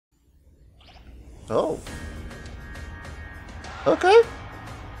Oh. Okay.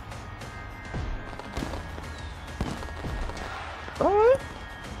 Alright.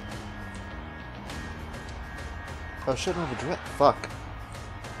 Oh shit, no, fuck.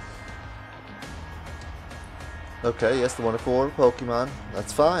 Okay, yes, the wonderful Pokemon.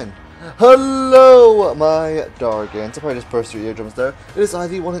 That's fine. Hello, my Dargans. I probably just burst your eardrums there. It is I,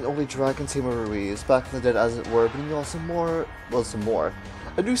 the one and only DragonTamerRuiz, back in the dead as it were, bringing you all some more.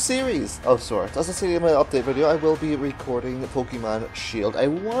 A new series of sorts. As I say in my update video, I will be recording Pokemon Shield. I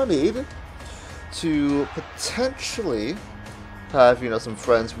wanted to potentially have, some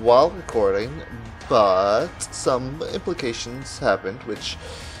friends while recording, but some implications happened, which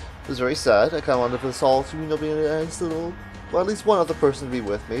was very sad. I kind of wanted for this all to, be a nice little, well, at least one other person to be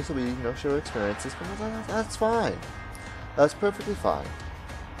with me, so we, share experiences, but that's fine. That's perfectly fine.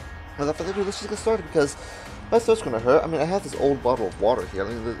 Without further ado, let's just get started, because my throat's gonna hurt. I mean, I have this old bottle of water here.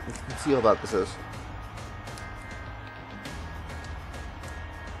 Let's see how bad this is.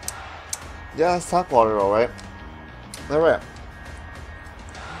 Yeah, it's tap water, alright. Alright.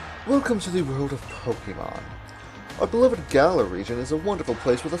 Welcome to the world of Pokemon. Our beloved Galar Region is a wonderful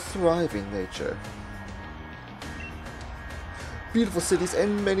place with a thriving nature. Beautiful cities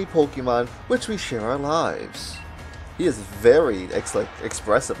and many Pokemon, which we share our lives. He is very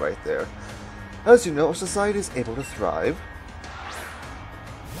expressive right there. As you know, our society is able to thrive.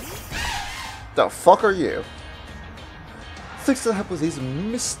 The fuck are you? Thanks to the help of these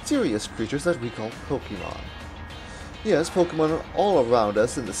mysterious creatures that we call Pokemon. Yes, Pokemon are all around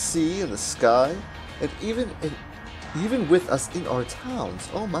us, in the sea, in the sky, and even with us in our towns.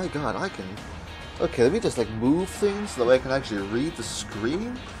 Oh my god, I can... Okay, let me just move things so that way I can actually read the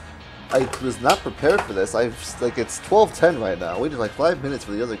screen. I was not prepared for this. It's 12:10 right now. We waited 5 minutes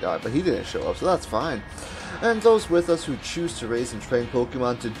for the other guy, but he didn't show up, so that's fine. And those with us who choose to raise and train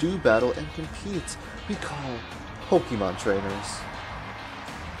Pokemon to do battle and compete, we call Pokemon trainers.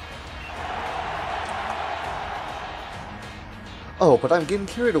 Oh, but I'm getting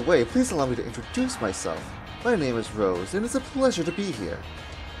carried away. Please allow me to introduce myself. My name is Rose, and it's a pleasure to be here.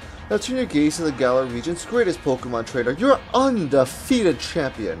 Now turn your gaze to the Galar Region's greatest Pokemon trainer, your undefeated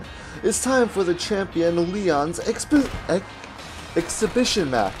champion. It's time for the champion Leon's exhibition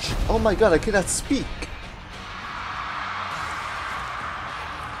match. Oh my god, I cannot speak.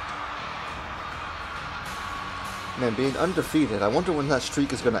 Man, being undefeated, I wonder when that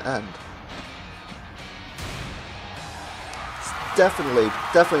streak is going to end. It's definitely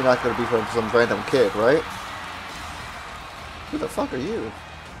not going to be from some random kid, right? Who the fuck are you?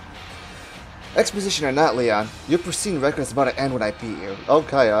 Exposition or not, Leon, your pristine record is about to end when I beat you.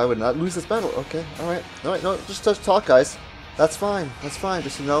 Okay, I would not lose this battle. Okay, alright, no, just talk, guys. That's fine, just,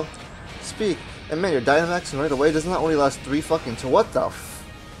 speak. And man, your Dynamaxing right away does not only last 3 fucking to what the f...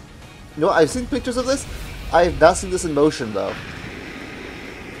 I've seen pictures of this. I have not seen this in motion, though.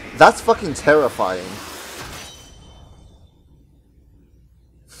 That's fucking terrifying.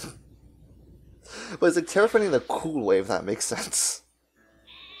 But it's terrifying in a cool way, if that makes sense.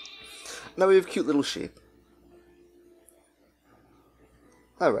 Now we have cute little sheep.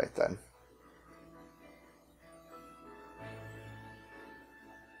 Alright then.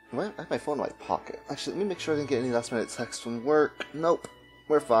 Well, I have my phone in my pocket. Actually, let me make sure I didn't get any last minute text from work. Nope.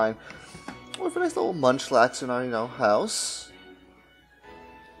 We're fine. We're a nice little munchlax in our, house.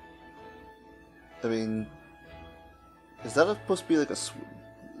 I mean... Is that supposed to be a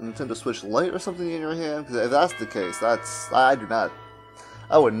Nintendo Switch Lite or something in your hand? Because if that's the case, I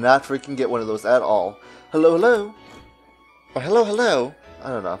would not freaking get one of those at all. Hello, hello? Or hello? I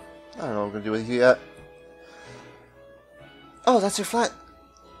don't know what I'm gonna do with you yet. Oh, that's your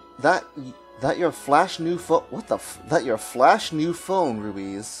that your flash new phone? What the that your flash new phone,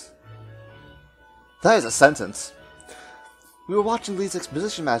 Ruiz? That is a sentence. We were watching Lee's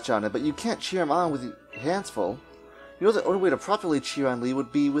exposition match on it, but you can't cheer him on with your hands full. You know the only way to properly cheer on Lee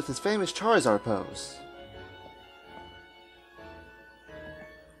would be with his famous Charizard pose.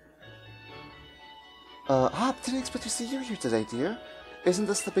 Hop, didn't expect to see you here today, dear. Isn't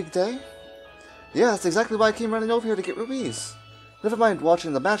this the big day? Yeah, that's exactly why I came running over here to get Ruiz. Never mind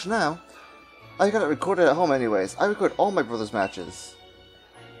watching the match now. I got it recorded at home anyways. I record all my brother's matches.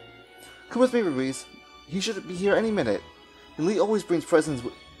 Come with me, Ruiz. He should be here any minute. And Lee always brings presents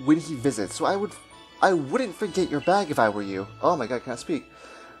when he visits, so I wouldn't forget your bag if I were you. Oh my god, I can't speak.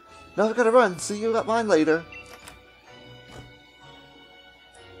 Now I've gotta run. See you at mine later.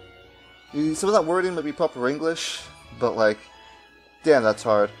 Some of that wording might be proper English, but damn, that's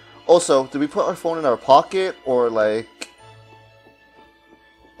hard. Also, did we put our phone in our pocket, or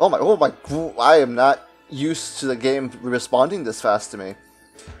oh my, I am not used to the game responding this fast to me.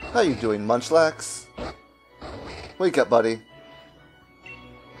 How you doing, Munchlax? Wake up, buddy.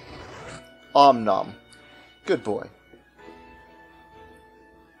 Om nom. Good boy.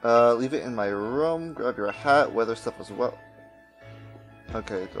 Leave it in my room. Grab your hat. Weather stuff as well.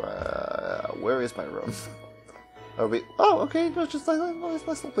 Okay, where is my room? Are we? Oh, okay. No, just like nice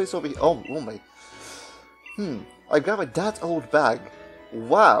little place over here. Oh my. I grabbed my dad's old bag.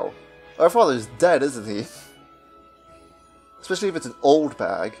 Wow. Our father's dead, isn't he? Especially if it's an old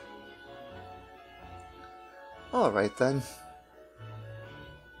bag. Alright then.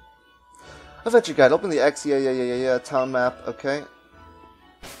 Adventure guide. Open the X. Yeah. Town map. Okay.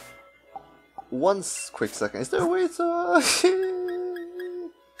 One quick second. Is there a way to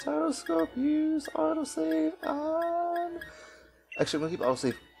gyroscope use autosave on? Actually, I'm gonna keep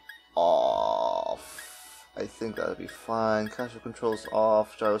autosave off. I think that'll be fine. Casual controls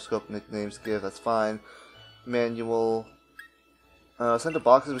off. Gyroscope nicknames give. That's fine. Manual. Send to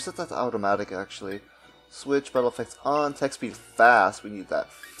boxes. We set that to automatic actually. Switch battle effects on. Text speed fast. We need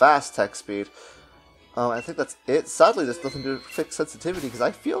that fast text speed. I think that's it. Sadly, there's nothing to fix sensitivity because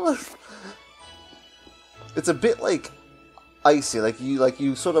I feel like it's a bit like icy. Like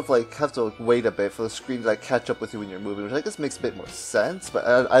you sort of like have to wait a bit for the screen to like catch up with you when you're moving, which I guess makes a bit more sense. But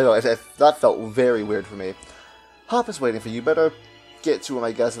I don't know. That felt very weird for me. Hop is waiting for you. Better get to him,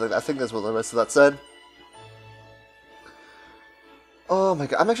 I guess. I think that's what the rest of that said. Oh my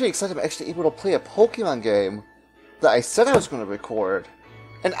god, I'm actually excited I'm actually able to play a Pokemon game that I said I was going to record,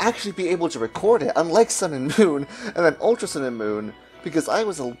 and actually be able to record it, unlike Sun and Moon, and then Ultra Sun and Moon, because I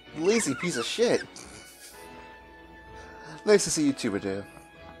was a lazy piece of shit. Nice to see you too, Adu.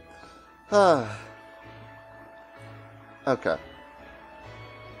 Okay.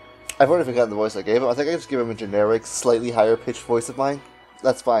 I've already forgotten the voice I gave him. I think I just gave him a generic, slightly higher pitched voice of mine.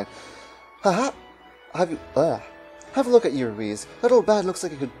 That's fine. Haha. Have a look at you, Ruiz. That old bag looks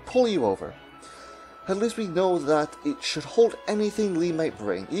like it could pull you over. At least we know that it should hold anything Lee might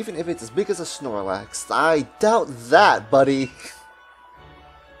bring, even if it's as big as a Snorlax. I doubt that, buddy.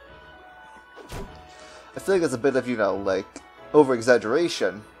 I feel like that's a bit of, you know, like,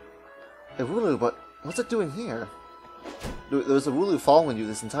 over-exaggeration. Hey, Wooloo, but what's it doing here? There was a Wooloo following you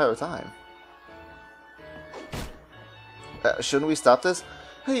this entire time. Shouldn't we stop this?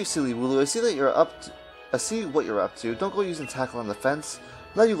 Hey, you silly Wooloo, I see that you're up to... I see what you're up to. Don't go using tackle on the fence.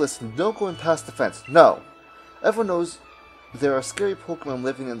 Now you listen. Don't go in past the fence. No. Everyone knows there are scary Pokemon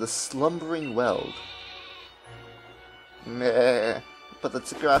living in the slumbering weld. Meh. But the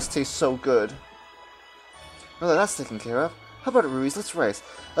grass tastes so good. Now that that's taken care of, how about it, Ruiz? Let's race.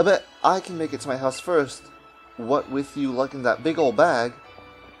 I bet I can make it to my house first. What with you lugging that big old bag?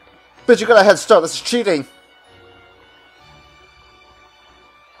 Bitch, you got a head start. This is cheating.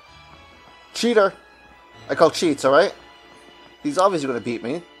 Cheater. I call cheats, alright? He's obviously going to beat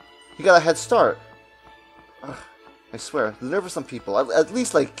me. He got a head start. Ugh, I swear, the nerve of some people. At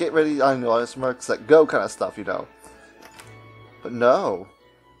least, like, get ready, I don't know, smirks, like, go kind of stuff, you know. But no.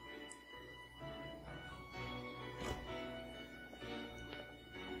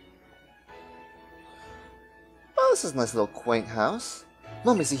 Oh, this is a nice little quaint house.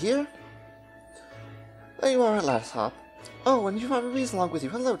 Mom, is he here? There you are at last, Hop. Oh, and you brought Ruiz along with you.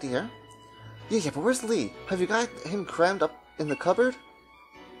 Hello, dear. Yeah, but where's Lee? Have you got him crammed up in the cupboard?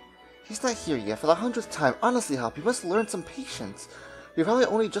 He's not here yet for the 100th time. Honestly, Hop, you must learn some patience. You're probably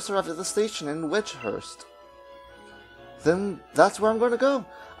only just arrived at the station in Wedgehurst. Then that's where I'm going to go.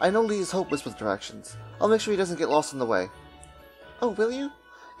 I know Lee is hopeless with directions. I'll make sure he doesn't get lost on the way. Oh, will you?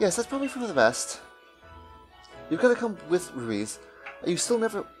 Yes, that's probably for the best. You've got to come with Ruiz. You still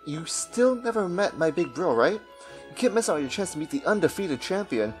never met my big bro, right? You can't miss out on your chance to meet the undefeated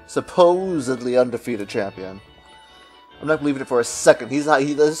champion. Supposedly undefeated champion. I'm not believing it for a second.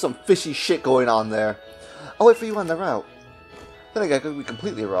 There's some fishy shit going on there. I'll wait for you on the route. Then again, I could be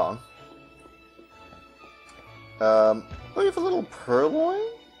completely wrong. Oh, you have a little Purloin?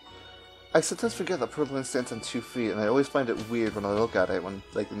 I sometimes forget that Purloin stands on 2 feet, and I always find it weird when I look at it when,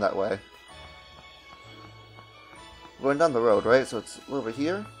 like, in that way. Going down the road, right? So it's over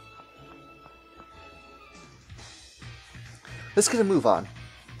here. Let's get a move on.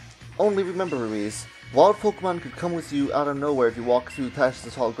 Only remember, Ruiz, wild Pokemon could come with you out of nowhere if you walk through patches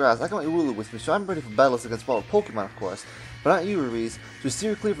of tall grass. I got my Wooloo with me, so I'm ready for battles against wild Pokemon, of course. But not you, Ruiz. Just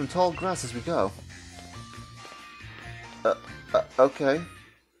steer clear from tall grass as we go. Okay.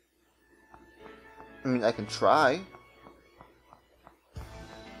 I mean, I can try.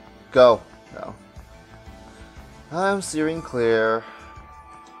 Go. No. I'm steering clear.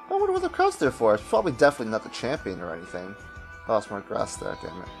 I wonder what the crowd's there for. It's probably definitely not the champion or anything. Oh, it's more grass there,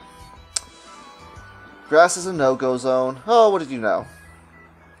 damn it. Grass is a no-go zone. Oh, what did you know?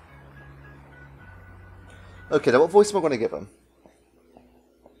 Okay, now what voice am I going to give him?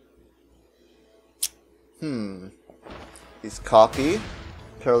 He's cocky,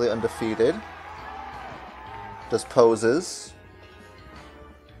 apparently undefeated, does poses.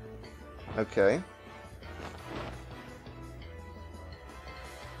 Okay.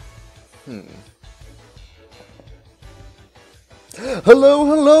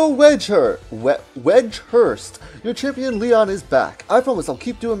 Hello, Wedgehurst. Your champion Leon is back. I promise I'll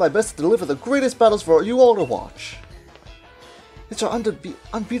keep doing my best to deliver the greatest battles for you all to watch. It's our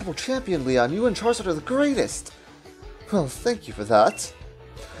unbeatable champion, Leon. You and Charizard are the greatest. Well, thank you for that.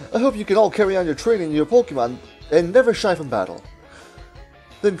 I hope you can all carry on your training in your Pokemon and never shy from battle.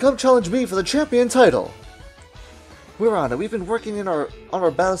 Then come challenge me for the champion title. We're on it. We've been working on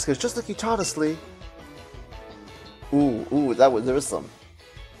our battle skills just like you taught us, Lee. Ooh, there was some.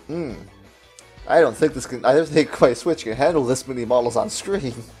 I don't think my Switch can handle this many models on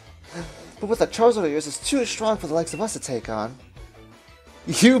screen. But with that Charizard of yours, it's too strong for the likes of us to take on.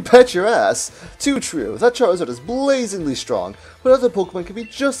 You bet your ass! Too true. That Charizard is blazingly strong, but other Pokemon can be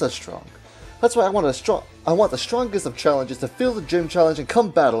just as strong. That's why I want the strongest of challenges to fill the gym challenge and come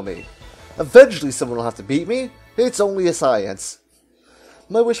battle me. Eventually someone will have to beat me. It's only a science.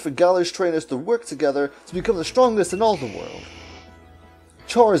 My wish for Galar's trainers to work together to become the strongest in all the world.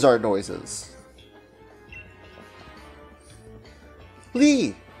 Charizard noises.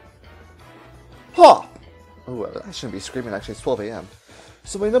 Lee! Hop! Oh, I shouldn't be screaming, actually, it's 12 AM.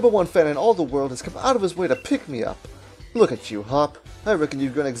 So my #1 fan in all the world has come out of his way to pick me up. Look at you, Hop. I reckon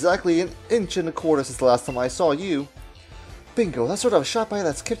you've grown exactly 1.25 inches since the last time I saw you. Bingo, that sort of a shot by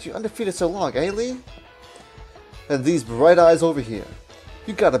that's kept you undefeated so long, eh, Lee? And these bright eyes over here.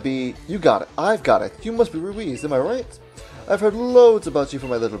 You got it, I've got it. You must be Ruiz, am I right? I've heard loads about you from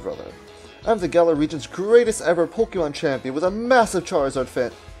my little brother. I'm the Galar Region's greatest ever Pokemon champion with a massive Charizard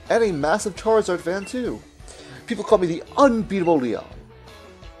fan, and a massive Charizard fan too. People call me the unbeatable Leon.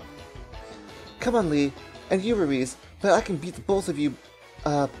 Come on, Lee, and you, Ruiz, but I can beat the both of you,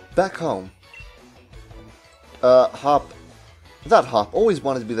 back home. Hop. That Hop always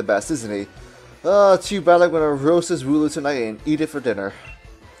wanted to be the best, isn't he? Too bad I'm gonna roast his ruler tonight and eat it for dinner.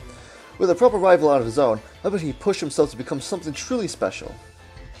 With a proper rival out of his own, I bet he pushed himself to become something truly special.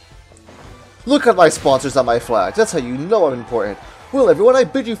 Look at my sponsors on my flag, that's how you know I'm important. Well, everyone, I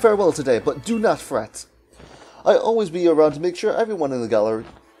bid you farewell today, but do not fret. I'll always be around to make sure everyone in the Galar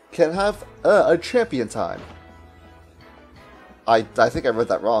can have a champion time. I think I read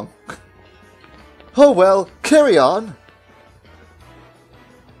that wrong. Oh well, carry on!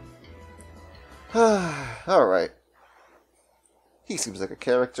 Alright. He seems like a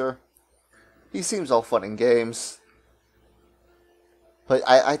character. He seems all fun and games. But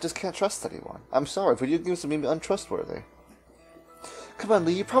I just can't trust anyone. I'm sorry, video games make me untrustworthy. Come on,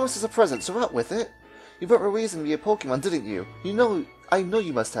 Lee, you promised us a present, so out with it. You brought Ruiz and me a Pokemon, didn't you? I know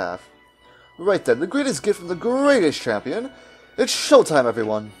you must have. Right then, the greatest gift from the greatest champion. It's showtime,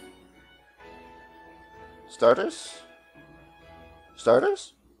 everyone. Starters?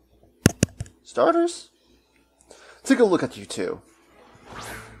 Starters? Starters? Take a look at you two.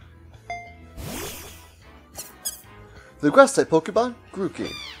 The Grass-type Pokemon,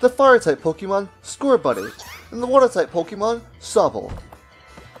 Grookey. The Fire-type Pokemon, Scorbunny. And the Water-type Pokemon, Sobble.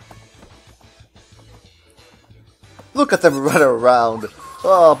 Look at them run around.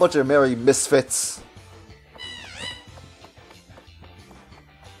 Oh, a bunch of merry misfits.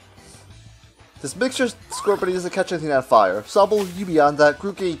 Just make sure Scorbunny doesn't catch anything on fire. Sobble, you beyond that.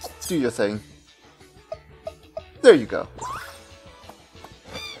 Grookey, do your thing. There you go.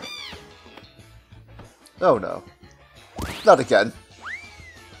 Oh no. Not again.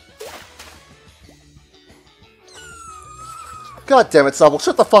 God damn it, Sobble,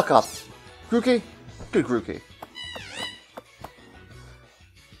 shut the fuck up. Grookey? Good Grookey.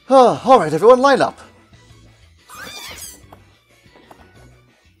 Alright everyone, line up.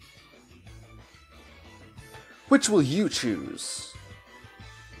 Which will you choose?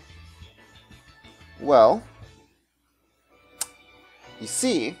 Well, you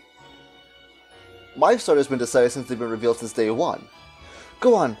see, my starter's been decided since they've been revealed since day one.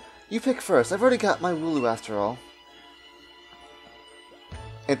 Go on, you pick first. I've already got my Wooloo after all.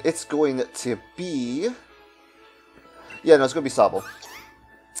 And it's going to be... Yeah, no, it's going to be Sobble.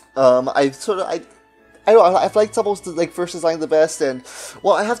 I like Sobble's first design the best, and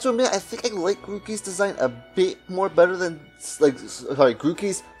well, I have to admit, I think I like Grookey's design a bit more better than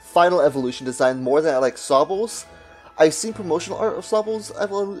Grookey's final evolution design more than I like Sobble's. I've seen promotional art of Sobble's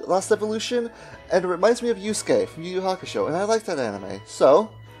last evolution, and it reminds me of Yusuke from Yu Yu Hakusho, and I like that anime.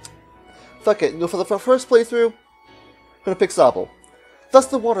 So, fuck it. For the first playthrough, I'm gonna pick Sobble. That's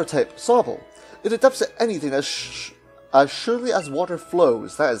the Water type, Sobble. It adapts to anything as surely as water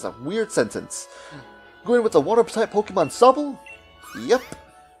flows. That is a weird sentence. Going with the water-type Pokemon Sobble? Yep.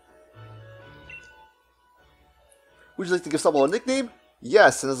 Would you like to give Sobble a nickname?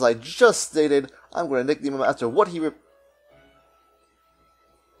 Yes, and as I just stated, I'm going to nickname him after what he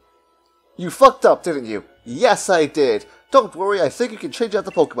You fucked up, didn't you? Yes, I did. Don't worry, I think you can change out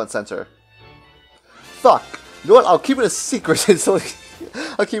the Pokemon Center. Fuck. You know what? I'll keep it a secret until...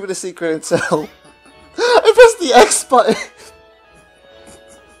 I'll keep it a secret until... I pressed the X button!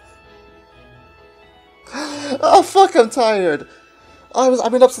 Oh fuck, I'm tired.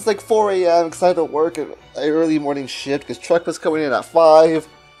 I've been up since like 4 AM because I don't work an early morning shift because truck was coming in at 5.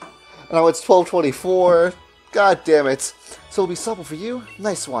 And now it's 12:24. God damn it. So it'll be Sobble for you?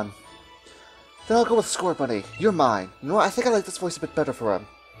 Nice one. Then I'll go with Scorbunny. You're mine. You know what? I think I like this voice a bit better for him.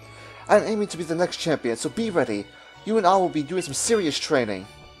 I'm aiming to be the next champion, so be ready. You and I will be doing some serious training.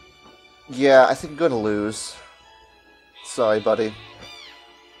 Yeah, I think I'm gonna lose. Sorry, buddy.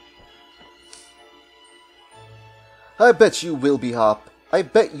 I bet you will be Hop. I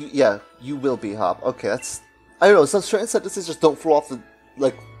bet you... Yeah, you will be Hop. Okay, that's... I don't know, some certain sentences just don't flow off the...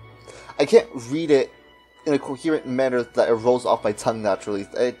 Like... I can't read it in a coherent manner that it rolls off my tongue naturally.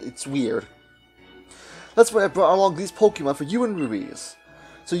 It's weird. That's why I brought along these Pokemon for you and Ruiz.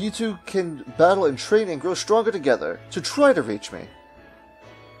 So you two can battle and train and grow stronger together. To try to reach me.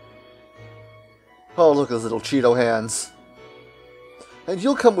 Oh, look at those little Cheeto hands. And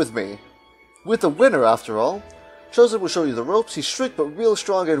you'll come with me. With the winner, after all. Chosen will show you the ropes. He's strict but real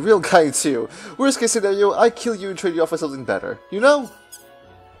strong and real kind too. Worst case scenario, I kill you and trade you off for something better. You know?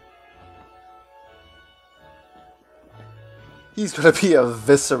 He's gonna be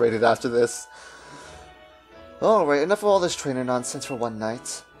eviscerated after this. Alright, enough of all this trainer nonsense for one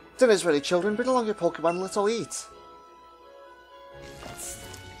night. Dinner's ready, children. Bring along your Pokemon and let's all eat.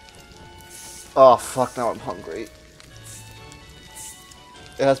 Oh fuck, now I'm hungry.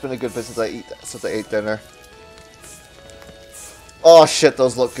 It has been a good bit since I ate dinner. Oh shit,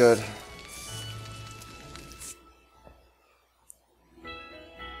 those look good.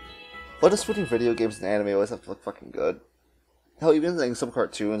 Why does switching video games and anime always have to look fucking good? Hell, even in some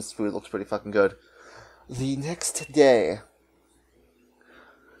cartoons, food looks pretty fucking good. The next day.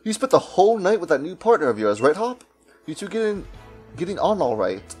 You spent the whole night with that new partner of yours, right, Hop? You two getting on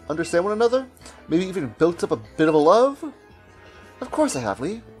alright. Understand one another? Maybe even built up a bit of a love? Of course I have,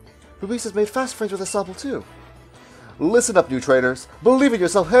 Lee. Ruiz has made fast friends with Sobble too. Listen up, new trainers. Believe in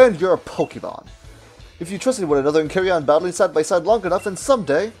yourself and your Pokemon. If you trust in one another and carry on battling side by side long enough, then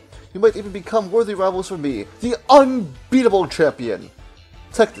someday, you might even become worthy rivals for me, the unbeatable champion.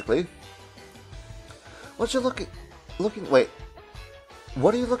 Technically. What you looking... Wait.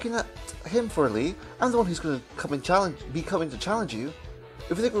 What are you looking at him for, Lee? I'm the one who's going to be coming to challenge you.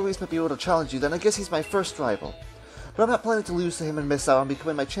 If you think Ruiz might be able to challenge you, then I guess he's my first rival. But I'm not planning to lose to him and miss out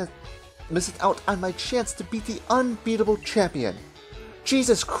on my chance to beat the unbeatable champion.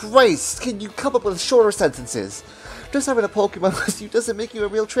 Jesus Christ! Can you come up with shorter sentences? Just having a Pokemon with you doesn't make you a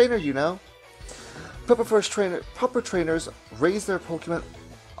real trainer, you know. Proper trainers raise their Pokemon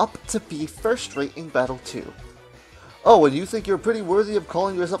up to be first rate in battle too. Oh, and you think you're pretty worthy of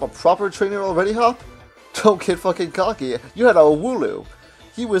calling yourself a proper trainer already, Hop? Don't get fucking cocky. You had a Wooloo.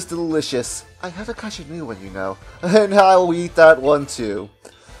 He was delicious. I had a catch a new one, you know. And I'll eat that one too.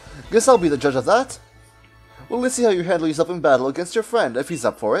 Guess I'll be the judge of that. Well, let's see how you handle yourself in battle against your friend, if he's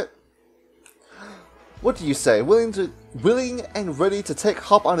up for it. What do you say? Willing and ready to take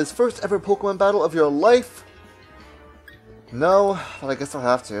Hop on his first ever Pokemon battle of your life? No, but I guess I'll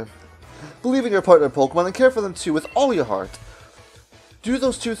have to. Believe in your partner Pokemon and care for them too with all your heart. Do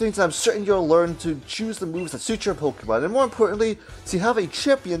those two things and I'm certain you'll learn to choose the moves that suit your Pokemon, and more importantly, to have a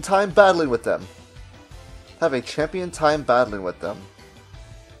champion time battling with them. Have a champion time battling with them.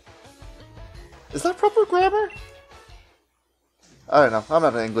 Is that proper grammar? I don't know, I'm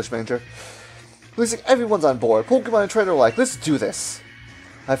not an English major. Looks like everyone's on board. Pokemon and trainer alike, let's do this.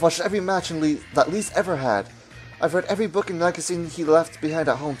 I've watched every match that Lee's ever had. I've read every book and magazine he left behind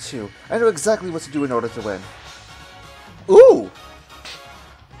at home too. I know exactly what to do in order to win. Ooh!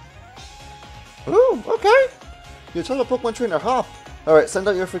 Ooh, okay! You're talking Pokemon trainer, Hop. Alright, send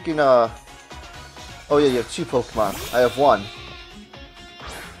out your freaking, Oh yeah, you have 2 Pokemon. I have 1.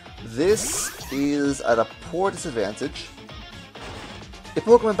 This is at a poor disadvantage. If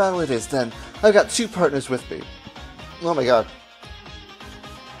Pokemon battle it is, then I've got 2 partners with me. Oh my god.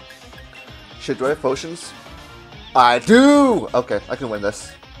 Shit, do I have potions? I do! Okay, I can win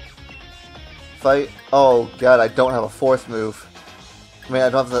this. Fight. Oh god, I don't have a 4th move. I mean, I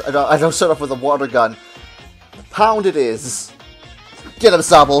don't start off with a water gun. Pound it is. Get him,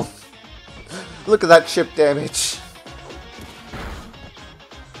 Sobble. Look at that chip damage.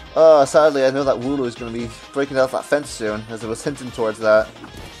 Sadly, I know that Wooloo is going to be breaking out that fence soon, as it was hinting towards that.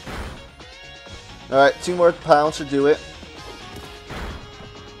 Alright, 2 more pounds should do it.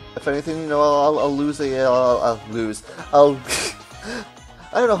 If anything, you know, I'll lose I'll lose. I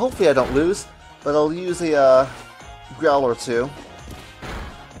don't know, hopefully I don't lose, but I'll use a growl or 2.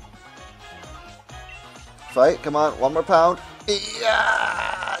 Fight, come on, 1 more pound.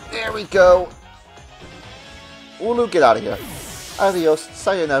 Yeah, there we go. Wooloo, get out of here. Adios,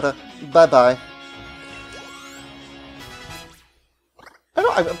 sayonara, bye-bye. I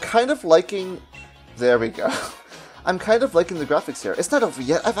know, I'm kind of liking... There we go. I'm kind of liking the graphics here. It's not over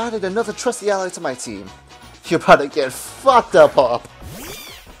yet, I've added another trusty ally to my team. You're about to get fucked up, Hop.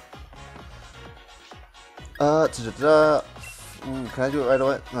 Can I do it right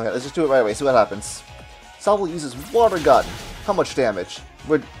away? Okay, let's just do it right away, see what happens. Sobble uses water gun. How much damage?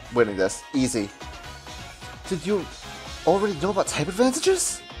 We're winning this. Easy. Did you already know about type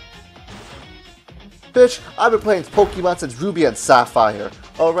advantages? Bitch, I've been playing Pokemon since Ruby and Sapphire.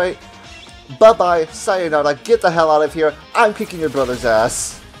 Alright? Bye-bye, sayonara, get the hell out of here. I'm kicking your brother's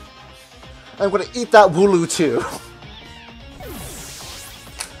ass. I'm gonna eat that Wooloo too.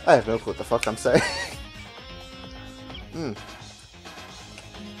 I have no clue what the fuck I'm saying.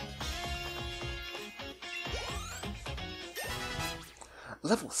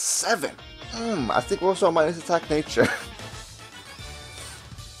 Level 7. I think we're also on minus attack nature.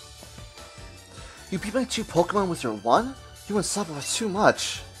 You beat my 2 Pokemon with your 1? You and Sobble are too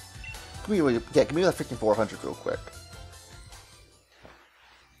much. Give me that freaking 400 real quick.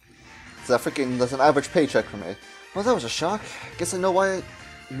 That's an average paycheck for me. Well, that was a shock. Guess I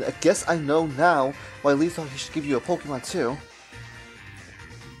know now why Lee thought he should give you a Pokemon too.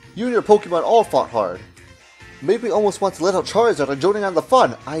 You and your Pokemon all fought hard. Made me almost want to let out Charizard and joining on the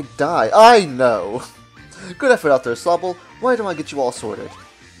fun. I die. I know. Good effort out there, Sobble. Why don't I get you all sorted?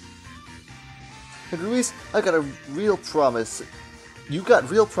 And Ruiz, I got a real promise. You got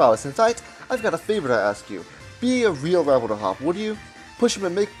real prowess. In fact, I've got a favor to ask you. Be a real rival to Hop, would you? Push him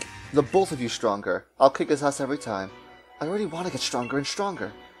and make the both of you stronger. I'll kick his ass every time. I already want to get stronger and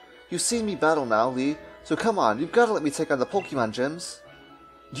stronger. You've seen me battle now, Lee, so come on, you've got to let me take on the Pokemon gyms.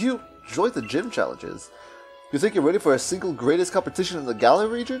 You joined the gym challenges. You think you're ready for a single greatest competition in the Galar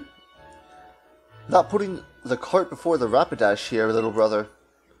region? Not putting the cart before the Rapidash here, little brother.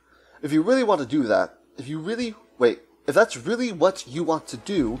 If you really want to do that, if that's really what you want to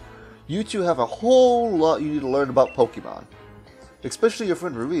do, you two have a whole lot you need to learn about Pokemon. Especially your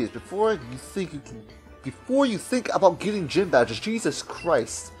friend Ruiz, before you think about getting gym badges. Jesus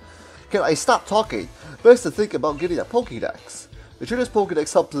Christ. Can I stop talking? Best to think about getting a Pokédex. The trainer's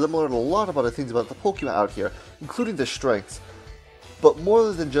Pokédex helps them learn a lot about the things about the Pokemon out here, including their strengths. But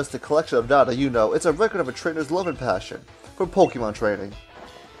more than just a collection of data, you know, it's a record of a trainer's love and passion for Pokemon training.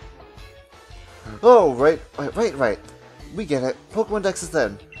 Oh, right. We get it. Pokemon Dex is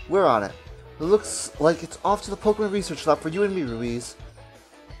then. We're on it. It looks like it's off to the Pokemon Research Lab for you and me, Ruiz.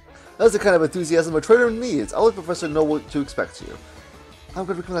 That's the kind of enthusiasm a trainer needs. I'll let the Professor know what to expect to you. I'm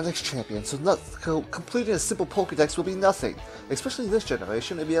going to become the next champion, so completing a simple Pokédex will be nothing. Especially this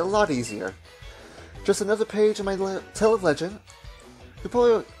generation, it'd be a lot easier. Just another page in my tale of legend.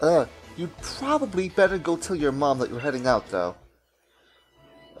 You'd probably better go tell your mom that you're heading out, though.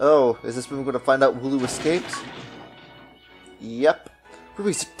 Oh, is this when we're going to find out Wooloo escaped? Yep.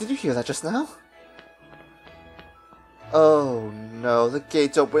 Ruiz, did you hear that just now? Oh no, the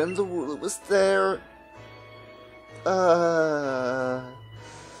gate's open and the Wooloo was there.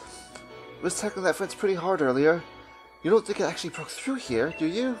 Was tackling that fence pretty hard earlier. You don't think it actually broke through here, do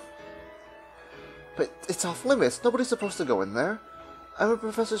you? But it's off limits. Nobody's supposed to go in there. I remember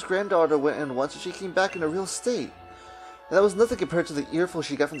Professor's granddaughter went in once and she came back in a real state. And that was nothing compared to the earful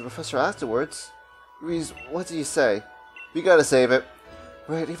she got from the Professor afterwards. Reese, what do you say? We gotta save it.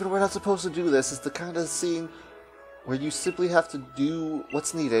 Right, even we're not supposed to do this, it's the kind of scene where you simply have to do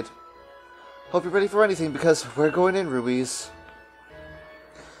what's needed. Hope you're ready for anything, because we're going in, Ruiz.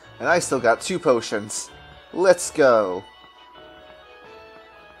 And I still got 2 potions. Let's go.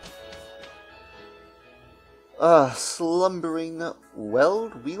 Slumbering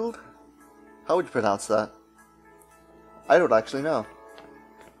Wield? How would you pronounce that? I don't actually know.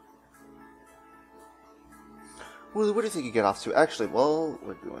 Well, what do you think you get off to? Actually, while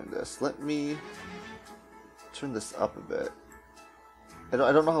we're doing this, let me turn this up a bit. I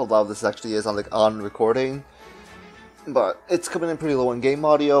don't know how loud this actually is on recording, but it's coming in pretty low in game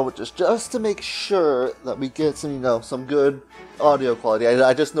audio, which is just to make sure that we get some good audio quality.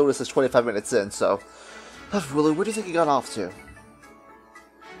 I just noticed it's 25 minutes in, so. Really, where do you think you got off to?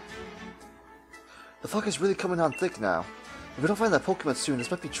 The fog is really coming on thick now. If we don't find that Pokemon soon,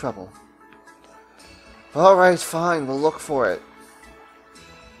 this might be trouble. Alright, fine, we'll look for it.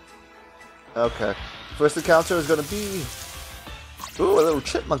 Okay. First encounter is gonna be... Ooh, a little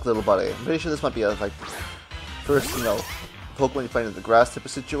chipmunk little buddy. I'm pretty sure this might be a, like, first, you know, Pokemon you find in the grass type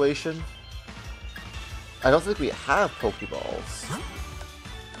of situation. I don't think we have Pokeballs.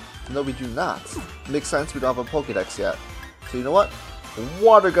 No, we do not. Makes sense, we don't have a Pokedex yet. So you know what?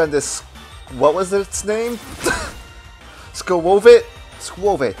 Water gun this... What was its name? Squovit?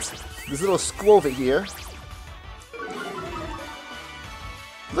 Squovit. This little Squovit here.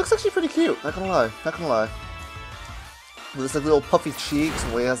 Looks actually pretty cute, not gonna lie, not gonna lie. With this like little puffy cheeks,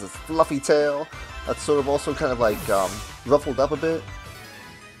 and the way it has this fluffy tail, that's sort of also kind of like ruffled up a bit.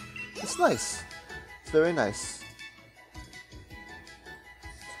 It's nice. It's very nice.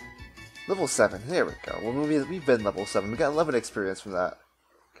 Level 7, there we go. Well, we've been level 7, we got 11 experience from that.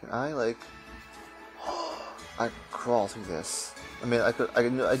 Can I like... I crawl through this. I mean, I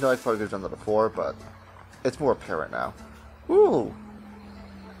know I probably could have done that before, but it's more apparent now. Ooh!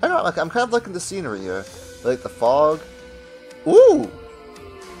 I don't know, like, I'm kind of liking the scenery here. Like the fog. Ooh!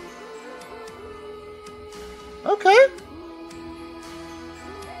 Okay!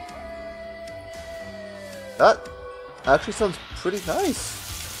 That actually sounds pretty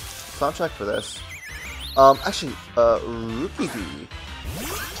nice. Soundtrack for this. Actually, Rukidi.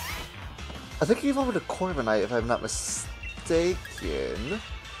 I think he evolved into Corviknight, if I'm not mistaken.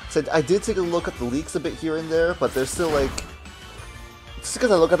 So I did take a look at the leaks a bit here and there, but they're still like... Just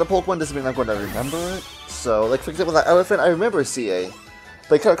because I look at the Pokemon doesn't mean I'm going to remember it. So, like, for example, that elephant, I remember CA.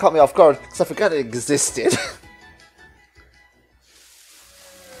 But it kind of caught me off guard, because I forgot it existed.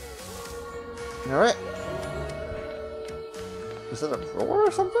 Alright. Was that a roar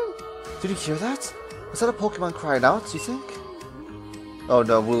or something? Did you hear that? Was that a Pokemon crying out, do you think? Oh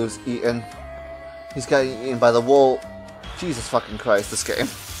no, Wooloo's eaten. He's getting eaten by the wool. Jesus fucking Christ, this game.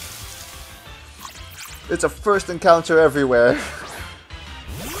 It's a first encounter everywhere.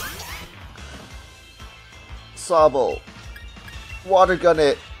 Sobble. Water gun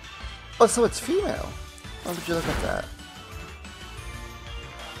it. Oh, so it's female. How did you look at that?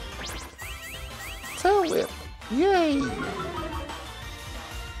 Tail whip. Yay!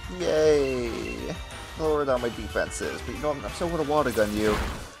 Yay! Lower down my defenses, but you know I'm still gonna water gun you.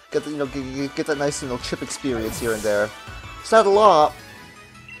 Get the, get that nice chip experience here and there. It's not a lot,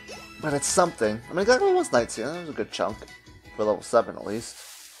 but it's something. I mean, that was 19. That was a good chunk for level 7 at least.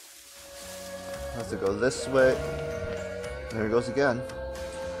 Has to go this way. There he goes again.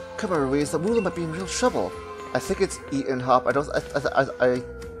 Come on, Ruiz. The Wooloo might be in real trouble. I think it's eaten Hop. I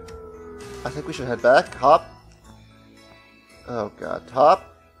think we should head back. Hop. Oh god, Hop.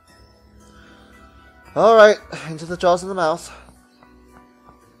 Alright, into the jaws of the mouth.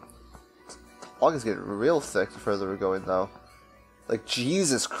 The fog is getting real thick the further we're going, though. Like,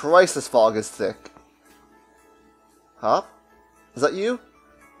 Jesus Christ, this fog is thick. Hop? Is that you?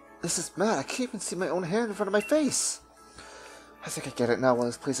 This is mad. I can't even see my own hand in front of my face. I think I get it now when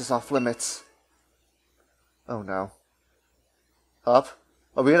this place is off limits. Oh no. Hop?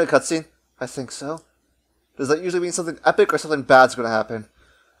 Are we in a cutscene? I think so. Does that usually mean something epic or something bad's gonna happen?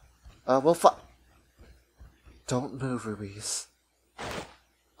 Well, don't move, Ruiz.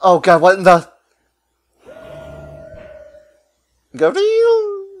 Oh god, what in the... Go.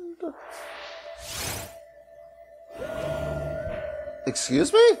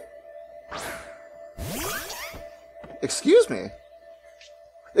 Excuse me? Excuse me?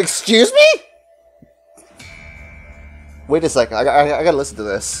 Excuse me? Wait a second, I gotta listen to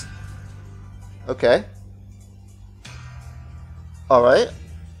this. Okay. Alright.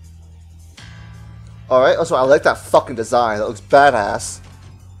 Alright, also I like that fucking design, that looks badass.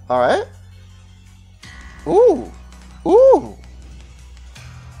 Alright. Ooh. Ooh.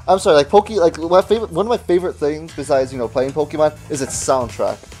 I'm sorry, like one of my favorite things besides, playing Pokemon is its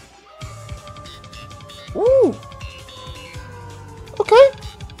soundtrack. Ooh. Okay.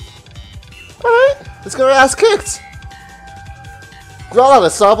 Alright. Let's get our ass kicked. Growl out a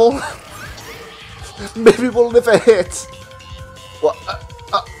Sobble. Maybe we'll live a hit. What?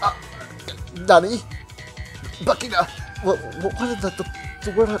 Nani? Bakina. What did the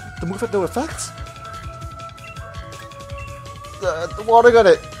move had no effect? The water got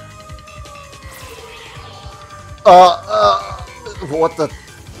it. What the?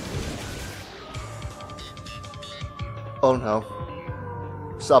 Oh no.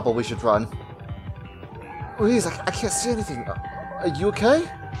 Sobble, we should run. Please, I can't see anything. Are you okay?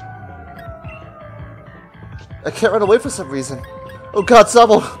 I can't run away for some reason. Oh god,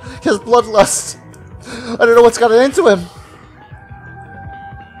 Sobble! He has bloodlust! I don't know what's gotten into him!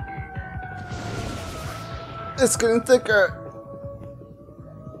 It's getting thicker.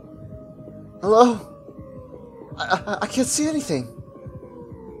 Hello? I can't see anything.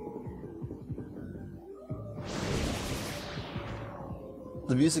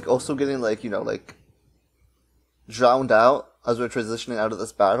 The music also getting like, you know, like drowned out as we're transitioning out of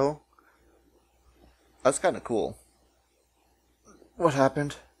this battle. That's kind of cool. What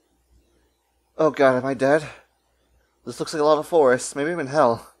happened? Oh god, am I dead? This looks like a lot of forest. Maybe I'm in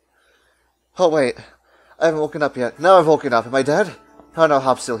hell. Oh wait, I haven't woken up yet. Now I've woken up. Am I dead? Oh no,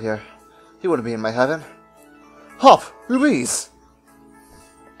 Hop's still here. He wouldn't be in my heaven. Hop! Ruiz!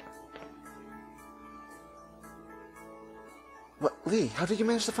 What, Lee, how did you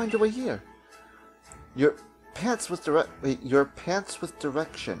manage to find your way here? Your pants with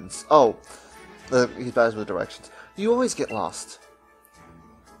directions. Oh, he's bad with directions. You always get lost.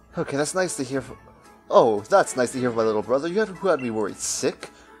 Okay, that's nice to hear. Oh, that's nice to hear from my little brother. Who had me worried sick?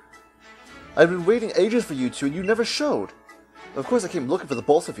 I've been waiting ages for you two, and you never showed. Of course, I came looking for the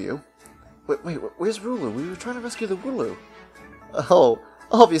both of you. Wait, where's Rulu? We were trying to rescue the Wooloo. Oh,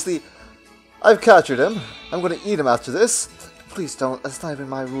 obviously, I've captured him. I'm going to eat him after this. Please don't. That's not even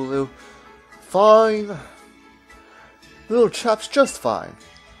my Rulu. Fine. The little chap's just fine.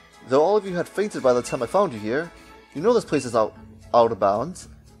 Though all of you had fainted by the time I found you here, you know this place is out of bounds.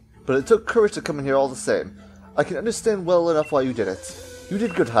 But it took courage to come in here all the same. I can understand well enough why you did it. You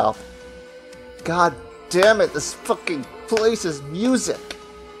did good, Hop. God damn it, this fucking place is music.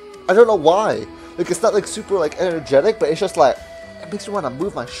 I don't know why. Like, it's not like super like energetic, but it's just like, it makes me want to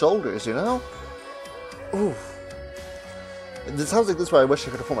move my shoulders, you know? Ooh. It sounds like this is where I wish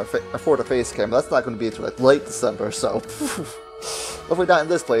I could afford a face cam, but that's not going to be until like late December, so hopefully not in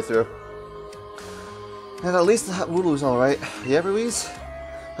this playthrough. And at least the Wooloo's alright. Yeah, Ruiz?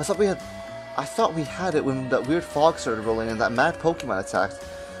 I thought we had it when that weird fog started rolling and that mad Pokemon attacked.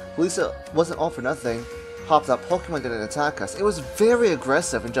 At least it wasn't all for nothing. Hop, that Pokemon didn't attack us. It was very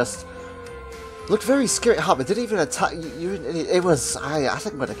aggressive and just looked very scary. Hop, it didn't even attack you. It was. I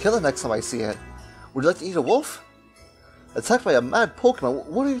think I'm gonna kill it next time I see it. Would you like to eat a wolf? Attacked by a mad Pokemon?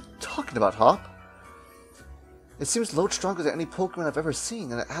 What are you talking about, Hop? It seems load stronger than any Pokemon I've ever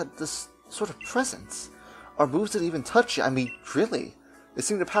seen, and it had this sort of presence. Our moves didn't even touch it. I mean, really. It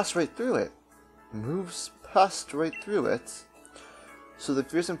seemed to pass right through it. Moves passed right through it. So the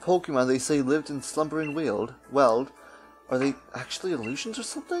fearsome Pokemon they say lived in slumbering weld, are they actually illusions or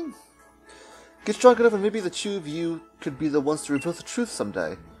something? Get strong enough and maybe the two of you could be the ones to reveal the truth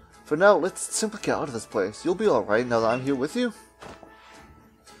someday. For now, let's simply get out of this place. You'll be alright now that I'm here with you.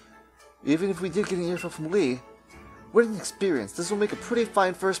 Even if we did get an earful from Lee, what an experience. This will make a pretty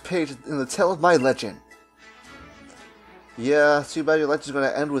fine first page in the tale of my legend. Yeah, too bad your legend's gonna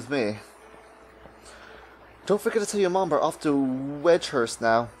end with me. Don't forget to tell your mom we're off to Wedgehurst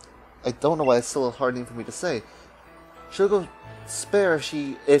now. I don't know why it's still a hard name for me to say. She'll go spare if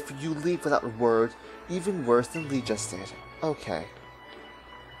you leave without a word, even worse than Lee just did. Okay.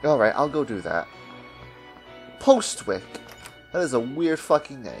 Alright, I'll go do that. Postwick. That is a weird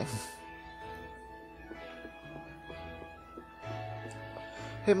fucking name.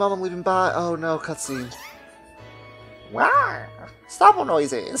 Hey mom, I'm leaving by. Oh no, cutscene. Wow! Stopple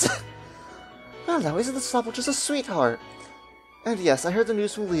noises! Hello, isn't the Stopple just a sweetheart? And yes, I heard the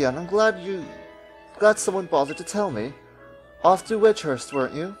news from Leon. I'm glad someone bothered to tell me. Off to Wedgehurst,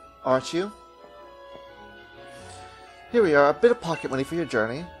 aren't you? Here we are, a bit of pocket money for your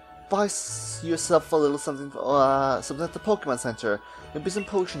journey. Buy yourself a little something at the Pokemon Center. Maybe some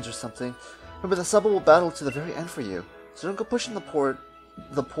potions or something. Remember, the Stopple will battle to the very end for you. So don't go pushing the poor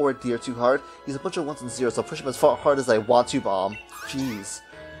dear too hard. He's a bunch of ones and zeros. I'll push him as hard as I want to, Bomb. Jeez.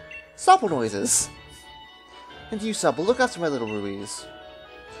 Stopple noises! And you, Stopple, look after my little Ruiz.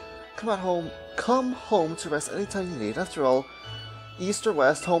 Come home to rest anytime you need. After all, east or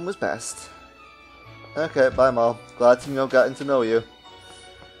west, home is best. Okay, bye, Mom. Glad to gotten to know you.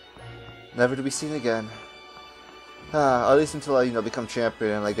 Never to be seen again. At least until I, become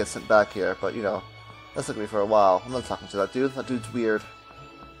champion and I get sent back here. But, that's not gonna be for a while. I'm not talking to that dude. That dude's weird.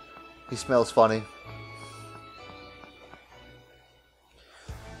 He smells funny.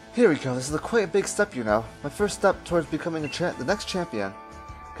 Here we go. This is quite a big step, My first step towards becoming the next champion.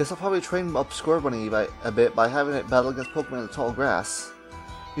 Guess I'll probably train up Scorbunny a bit by having it battle against Pokemon in the tall grass.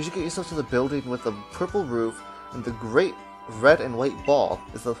 You should get yourself to the building with the purple roof and the great red and white ball.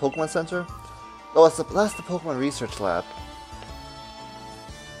 Is the Pokemon Center? Oh, that's the Pokemon Research Lab.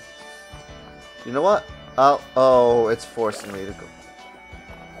 You know what? Oh, it's forcing me to go.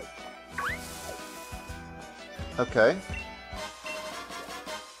 Okay.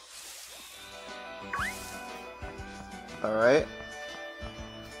 Alright.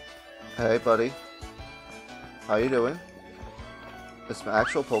 Hey, buddy. How you doing? It's my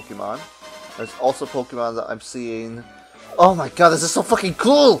actual Pokemon. There's also Pokemon that I'm seeing. Oh my god, this is so fucking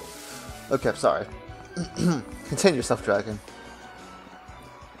cool! Okay, I'm sorry. Continue yourself, Dragon.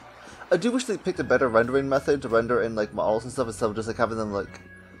 I do wish they picked a better rendering method to render in like models and stuff instead of just like having them like...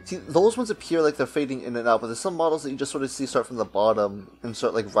 See, those ones appear like they're fading in and out, but there's some models that you just sort of see start from the bottom and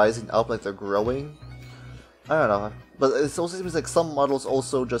start like rising up like they're growing. I don't know, but it also seems like some models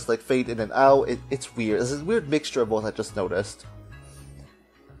also just like fade in and out. It's weird. It's a weird mixture of both I just noticed.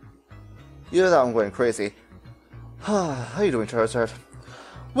 Yeah, that I'm going crazy. How you doing, Charizard?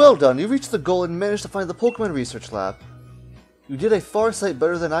 Well done, you reached the goal and managed to find the Pokemon Research Lab. You did a far sight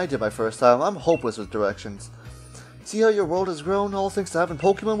better than I did my first time. I'm hopeless with directions. See how your world has grown, all thanks to having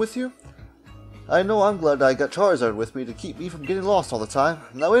Pokemon with you? I know I'm glad I got Charizard with me to keep me from getting lost all the time.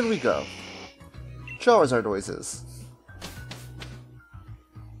 Now in we go. Charizard noises.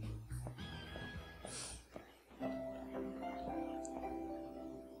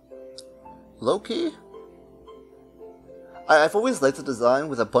 Low-key? I've always liked the design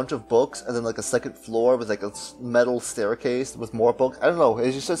with a bunch of books and then like a second floor with like a metal staircase with more books. I don't know,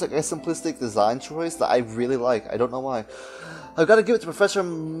 it's just like a simplistic design choice that I really like. I don't know why. I've got to give it to Professor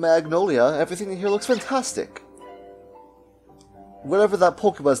Magnolia. Everything in here looks fantastic. Whatever that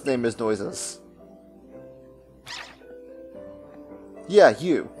Pokemon's name is, Noises. Yeah,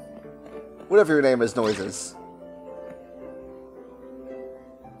 you. Whatever your name is, Noises.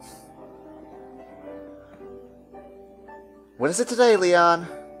 What is it today, Leon?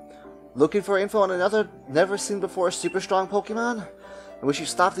 Looking for info on another never-seen-before super strong Pokemon? I wish you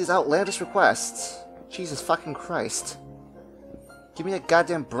stopped these outlandish requests. Jesus fucking Christ. Give me a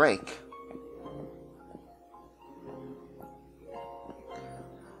goddamn break.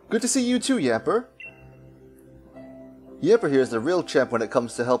 Good to see you too, Yamper. Yamper here is the real champ when it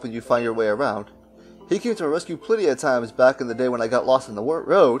comes to helping you find your way around. He came to my rescue plenty of times back in the day when I got lost in the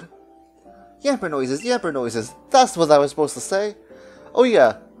road. Yamper noises, that's what I was supposed to say. Oh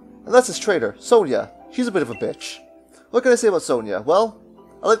yeah, and that's his trainer, Sonia. She's a bit of a bitch. What can I say about Sonia? Well,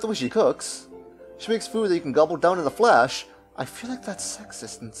 I like the way she cooks. She makes food that you can gobble down in a flash. I feel like that's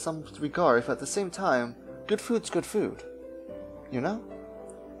sexist in some regard, but at the same time, good food's good food. You know?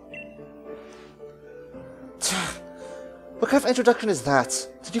 What kind of introduction is that?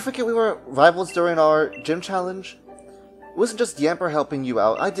 Did you forget we were rivals during our gym challenge? It wasn't just Yamper helping you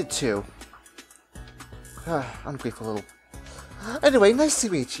out, I did too. Ungrateful little... Anyway, nice to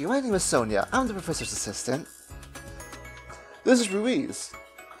meet you. My name is Sonia. I'm the professor's assistant. This is Ruiz.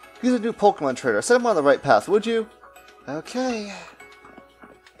 He's a new Pokemon trainer. Set him on the right path, would you? Okay.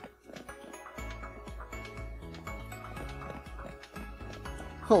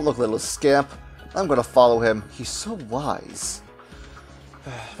 Oh, look, little scamp. I'm gonna follow him. He's so wise.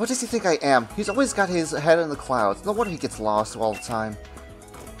 What does he think I am? He's always got his head in the clouds. No wonder he gets lost all the time.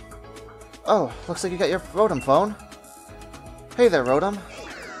 Oh, looks like you got your Rotom phone. Hey there, Rotom.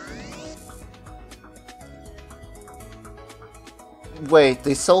 Wait,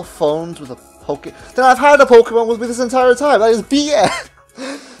 they sell phones with a Then I've had a Pokemon with me this entire time. That is BS.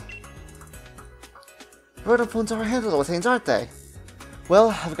 Rotom phones are handled with things, aren't they? Well,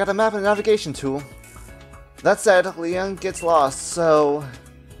 I've got a map and a navigation tool. That said, Leon gets lost, so...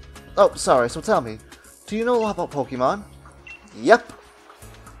 Oh, sorry, so tell me, do you know a lot about Pokemon? Yep.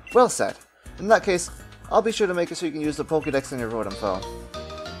 Well said. In that case, I'll be sure to make it so you can use the Pokédex in your Rotom phone.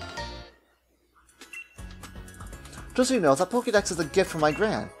 Just so you know, that Pokédex is a gift from my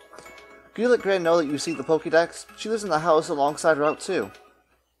Gran. Can you let Gran know that you see the Pokédex? She lives in the house alongside her out too.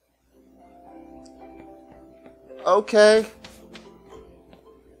 Okay.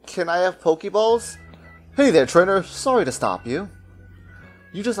 Can I have Pokeballs? Hey there, trainer. Sorry to stop you.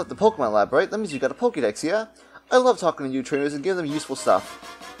 You just left the Pokemon lab, right? That means you got a Pokédex, yeah? I love talking to you trainers and giving them useful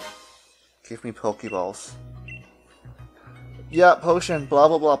stuff. Give me Pokeballs. Yeah, potion. Blah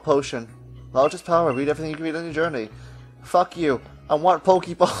blah blah potion. Knowledge is power. Read everything you can read on your journey. Fuck you. I want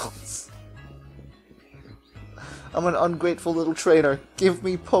Pokeballs. I'm an ungrateful little trainer. Give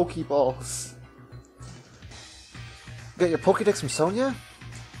me Pokeballs. Got your Pokédex from Sonia?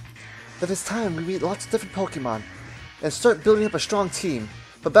 That it's time we meet lots of different Pokemon and start building up a strong team.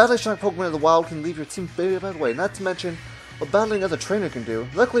 But battling strong Pokemon in the wild can leave your team very bad way, not to mention what battling another trainer can do.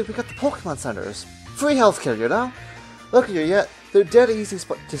 Luckily, we got the Pokemon Centers. Free healthcare, you know? Luckier yet, they're dead easy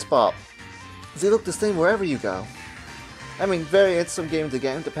to spot. They look the same wherever you go. I mean, variants from game to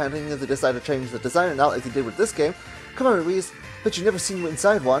game, depending if they decide to change the design or not like they did with this game. Come on, Ruiz, but you've never seen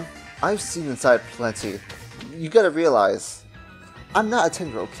inside one. I've seen inside plenty. You gotta realize, I'm not a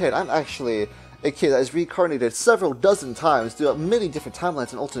 10-year-old kid. I'm actually A kid that is reincarnated several dozen times throughout many different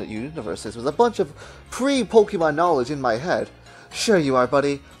timelines and alternate universes with a bunch of pre-Pokemon knowledge in my head. Sure you are,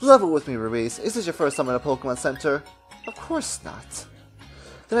 buddy. Level with me, Ruiz. Is this your first time in a Pokemon Center? Of course not.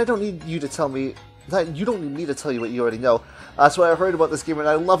 Then I don't need you to tell me that you don't need me to tell you what you already know. That's what I heard about this game and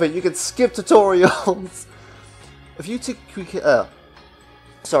I love it. You can skip tutorials. If you take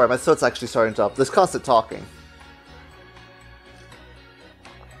sorry, my throat's actually starting to up. There's constant talking.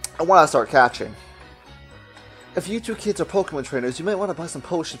 I want to start catching. If you two kids are Pokemon trainers, you might want to buy some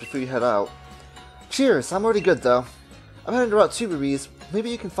potions before you head out. Cheers, I'm already good though. I'm heading to Route 2, Ruiz.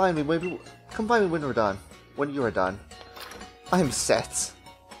 Maybe you can find me, come find me when we're done. When you are done. I'm set.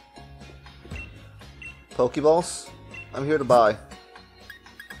 Pokeballs? I'm here to buy.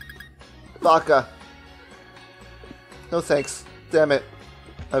 Baka. No thanks. Damn it.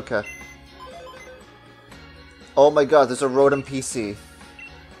 Okay. Oh my god, there's a Rotom PC.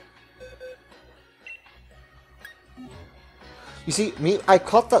 You see, I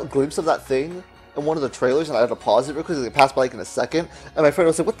caught that glimpse of that thing in one of the trailers and I had to pause it because it passed by like in a second. And my friend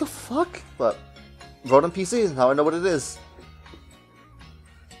was like, what the fuck? But, Rotom PC, and now I know what it is.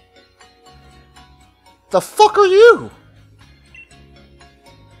 The fuck are you?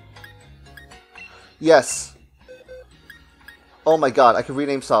 Yes. Oh my god, I can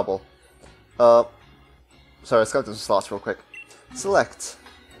rename Sobble. Sorry, let's go to the slots real quick. Select.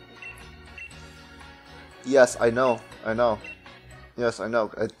 Yes, I know. Yes, I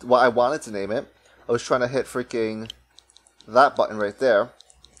know. Well, I wanted to name it. I was trying to hit freaking that button right there.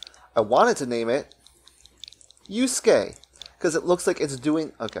 I wanted to name it Yusuke. Because it looks like it's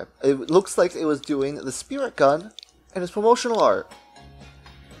doing... Okay. It looks like it was doing the Spirit Gun and its promotional art.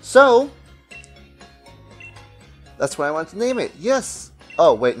 So... that's what I wanted to name it. Yes!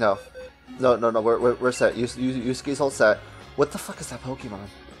 Oh, wait, no. No, we're set. Yusuke's all set. What the fuck is that Pokemon?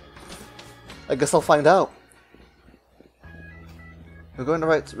 I guess I'll find out. We're going to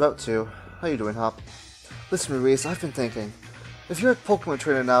Route 2. How you doing, Hop? Listen, Ruiz, I've been thinking. If you're a Pokemon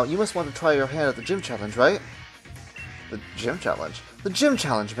trainer now, you must want to try your hand at the Gym Challenge, right? The Gym Challenge? The Gym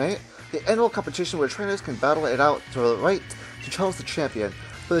Challenge, mate! The annual competition where trainers can battle it out to the right to challenge the champion.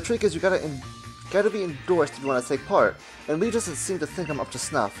 But the trick is you gotta be endorsed if you want to take part. And Lee doesn't seem to think I'm up to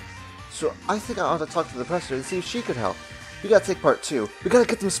snuff. So I think I ought to talk to the president and see if she could help. You gotta take part too. We gotta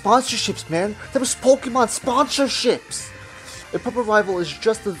get them sponsorships, man! There was Pokemon sponsorships! A proper rival is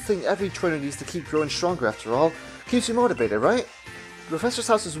just the thing every trainer needs to keep growing stronger after all. Keeps you motivated, right? The professor's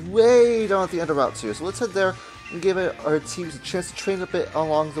house is way down at the end of Route 2, so let's head there and give our teams a chance to train a bit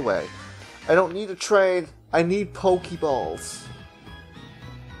along the way. I don't need to train, I need Pokeballs.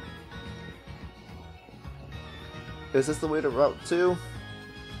 Is this the way to Route 2?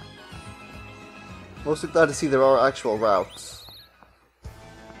 Mostly glad to see there are actual routes.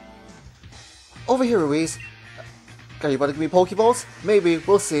 Over here, Ruiz. Are you about to give me Pokeballs? Maybe,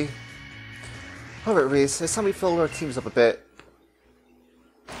 we'll see. Alright, Ruiz, it's time we fill our teams up a bit.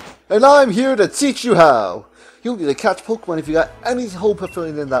 And I'm here to teach you how! You'll need to catch Pokemon if you got any hope of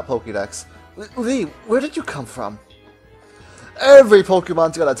filling in that Pokédex. Lee, where did you come from? Every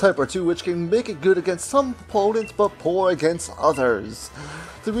Pokemon's got a type or two which can make it good against some opponents but poor against others.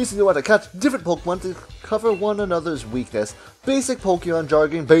 The reason you want to catch different Pokemon to cover one another's weakness. Basic Pokemon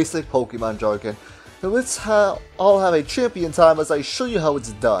jargon, basic Pokemon jargon. Now let's all have a champion time as I show you how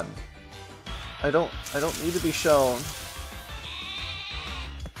it's done. I don't need to be shown.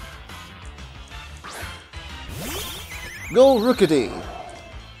 Go Rookidee!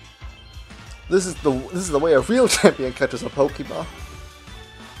 This is the way a real champion catches a Pokemon.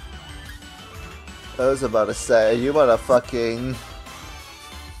 I was about to say, you wanna fucking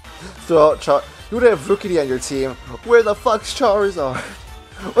throw out you would have Rookidee on your team. Where the fuck's Charizard?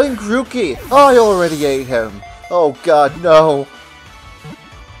 And Grookey! Oh, I already ate him! Oh god, no!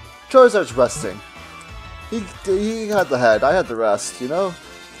 Charizard's resting. He had the head, I had the rest, you know?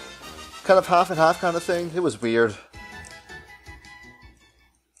 Kind of half and half kind of thing. It was weird.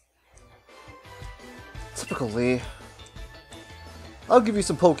 Typical Lee. I'll give you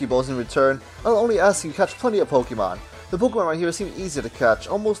some Pokeballs in return. I'll only ask you to catch plenty of Pokemon. The Pokemon right here seem easy to catch,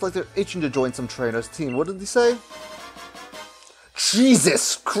 almost like they're itching to join some trainer's team, wouldn't they say?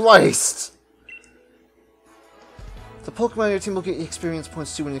 Jesus Christ! The Pokemon in your team will get experience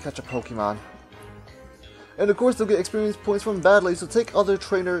points too when you catch a Pokemon. And of course they'll get experience points from battling, so take on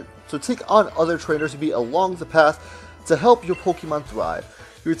other trainers to be along the path to help your Pokemon thrive.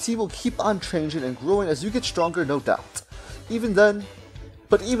 Your team will keep on changing and growing as you get stronger, no doubt. Even then,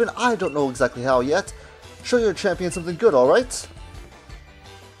 but even I don't know exactly how yet. Show your champion something good, alright?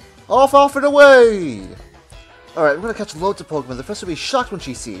 Off and away! Alright, we're gonna catch loads of Pokemon. The first will be shocked when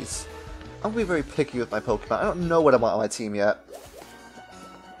she sees. I'm gonna be very picky with my Pokemon. I don't know what I want on my team yet.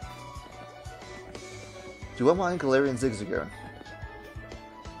 Do I want Galarian Zigzagoon?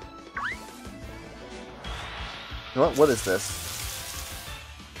 You know what? What is this?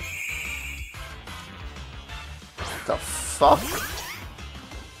 The fuck?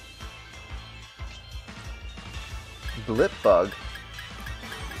 Blip Bug.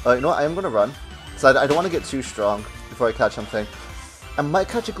 You know what? I am gonna run. So I don't want to get too strong before I catch something. I might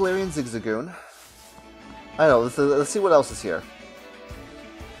catch a Galarian Zigzagoon. I don't know. Let's see what else is here.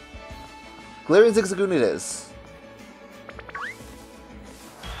 Galarian Zigzagoon it is.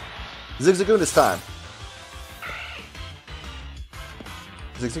 Zigzagoon this time.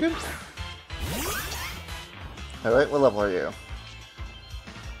 Zigzagoon? Alright, what level are you?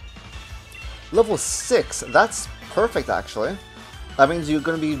 Level 6. That's perfect, actually. That means you're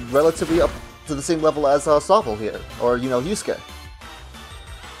going to be relatively up to the same level as Sobble here. Or, you know, Yusuke.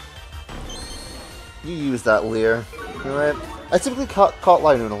 You use that Leer. Alright. I typically caught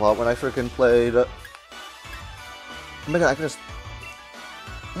Linoon a lot when I freaking played... Oh my god, I can just...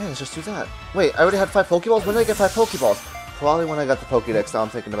 Yeah, let's just do that. Wait, I already had 5 Pokeballs? When did I get 5 Pokeballs? Probably when I got the Pokédex, now I'm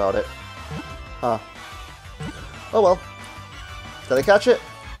thinking about it. Huh. Oh well. Did I catch it?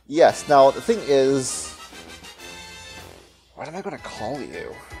 Yes. Now, the thing is... What am I going to call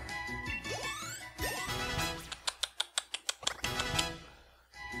you?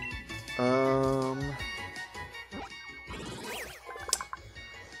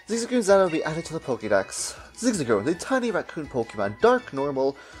 Zigzagoon Zano will be added to the Pokédex. Zigzagoon, the tiny raccoon Pokemon, dark,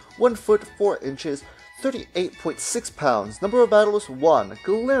 normal, 1 foot 4 inches, 38.6 pounds. Number of battles 1.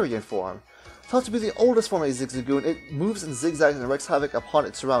 Galarian form. Thought to be the oldest form of a Zigzagoon, it moves in zigzags and wreaks havoc upon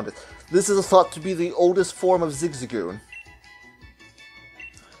its surroundings. This is thought to be the oldest form of Zigzagoon.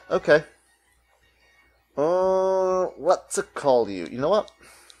 Okay. What to call you? You know what?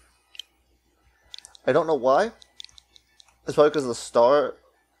 I don't know why. It's probably because of the star.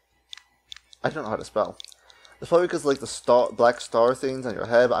 I don't know how to spell. It's probably because like the black star things on your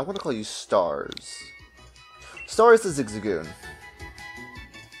head, but I'm going to call you Stars. Stars the Zigzagoon.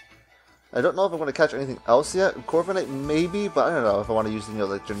 I don't know if I'm going to catch anything else yet. Corviknight maybe, but I don't know if I want to use, you know,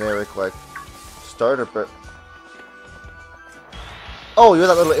 like generic like starter. But oh, you're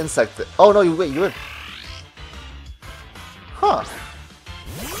that little insect. Oh no, wait, you're. Huh.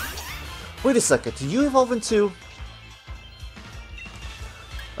 Wait a second. Do you evolve into?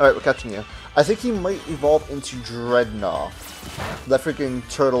 All right, we're catching you. I think he might evolve into Dreadnought, that freaking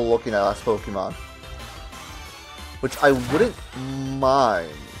turtle-looking ass Pokemon, which I wouldn't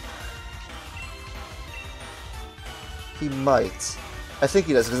mind. He might. I think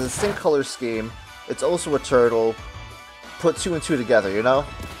he does, because it's the same color scheme. It's also a turtle. Put 2 and 2 together, you know?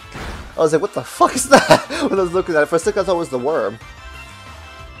 I was like, what the fuck is that? When I was looking at it, for a second I thought it was the worm.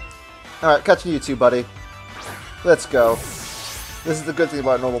 Alright, catching you two, buddy. Let's go. This is the good thing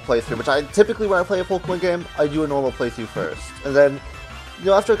about a normal playthrough, which I typically, when I play a Pokemon game, I do a normal playthrough first. And then, you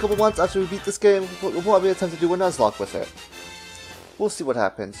know, after a couple months, after we beat this game, we'll probably attempt to do a Nuzlocke with it. We'll see what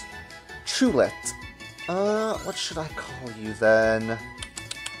happens. Chulet. What should I call you then?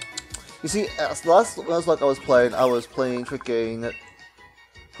 You see, the last Nuzlocke I was playing freaking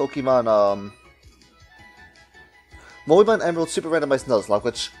Pokemon, Moiban Emerald Super Randomized Nuzlocke,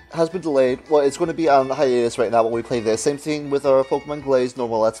 which has been delayed. Well, it's going to be on hiatus right now while we play this. Same thing with our Pokemon Glaze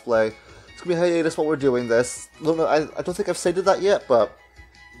normal Let's Play. It's going to be hiatus while we're doing this. I don't think I've stated that yet, but...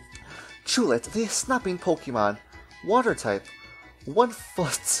 Chulet, the snapping Pokemon. Water type. 1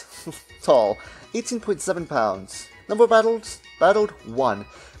 foot tall. 18.7 pounds. Number of battles? Battled 1.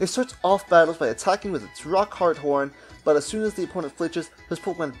 It starts off battles by attacking with its rock hard horn, but as soon as the opponent flinches, his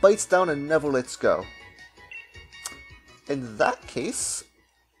Pokemon bites down and never lets go. In that case,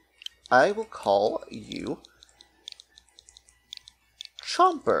 I will call you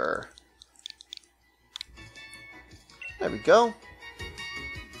Chomper. There we go.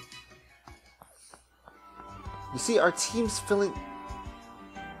 You see, our team's filling...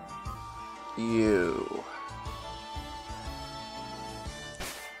 You.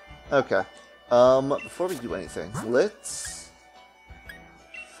 Okay. Before we do anything, let's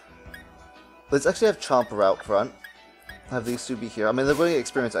actually have Chomper out front. Have these two be here. I mean, they're going to get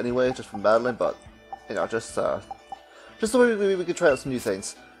experience anyway, just from battling, but, you know, just the way we could try out some new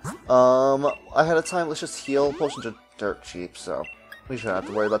things. Ahead of time, let's just heal. Potions are dirt cheap, so we shouldn't have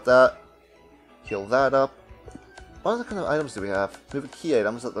to worry about that. Heal that up. What other kind of items do we have? We have key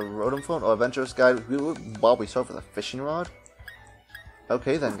items at the Rotom Phone or Adventurous Guide. While we start with a fishing rod.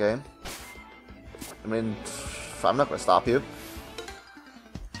 Okay then, game. I mean, I'm not going to stop you.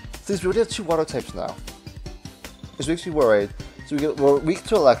 Since we already have 2 water types now, which makes me worried. So we're weak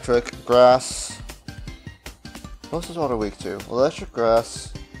to electric, grass. Most is what are weak to? Electric,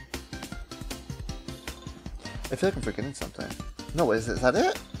 grass. I feel like I'm forgetting something. No, is that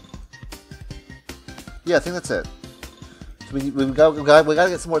it? Yeah, I think that's it. So we gotta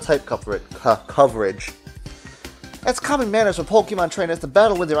get some more type coverage. It's common manners for Pokemon trainers to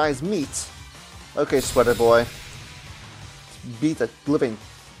battle when their eyes meet. Okay, Sweater Boy. Beat the living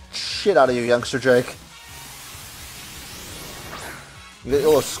shit out of you, youngster Drake. You got a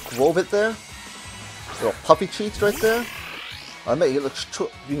little Squovit there. Little puppy cheeks right there. I bet you look,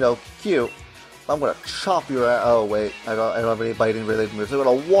 you know, cute. I'm gonna chop your ass. Oh wait, I don't have any biting related moves. I'm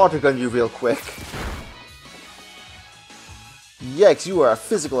gonna water gun you real quick. Yikes! You are a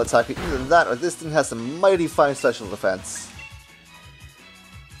physical attacker. Either that or this thing has some mighty fine special defense.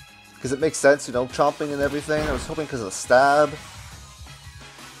 Because it makes sense, you know, chomping and everything. I was hoping because of the stab.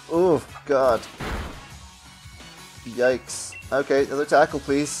 Oh god. Yikes. Okay, another tackle,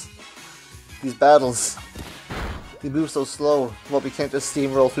 please. These battles. They move so slow. Well, we can't just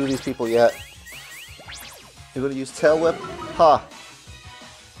steamroll through these people yet. You're going to use Tail Whip? Ha!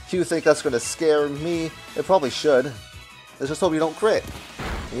 You think that's going to scare me? It probably should. Let's just hope you don't crit.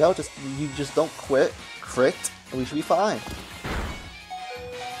 You know, you just don't crit, and we should be fine.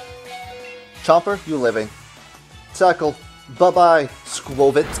 Chomper, you living. Tackle. Bye-bye,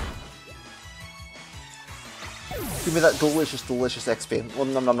 Squovit. Give me that delicious, delicious XP. Well,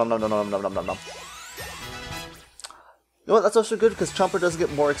 nom nom nom nom nom nom nom nom nom nom. You know what, that's also good because Chomper does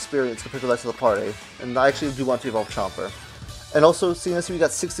get more experience compared to the rest of the party. And I actually do want to evolve Chomper. And also, seeing as we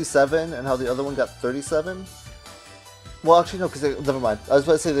got 67 and how the other one got 37. Well, actually, no, because never mind. I was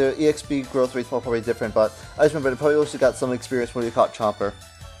about to say the EXP growth rates were probably different, but I just remember they probably also got some experience when you caught Chomper.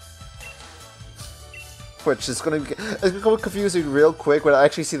 Which is going to become confusing real quick when I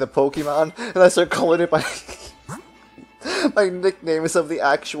actually see the Pokemon and I start calling it by my nickname instead of the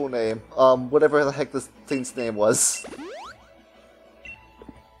actual name. Whatever the heck this thing's name was.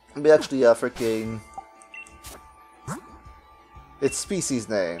 Let me actually, freaking... Its species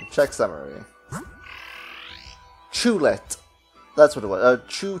name. Check summary. Chulet. That's what it was.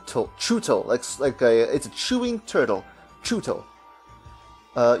 Chutel. Chutel. Like it's a chewing turtle. Chutel.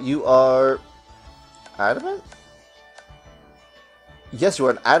 You are... adamant? Yes, you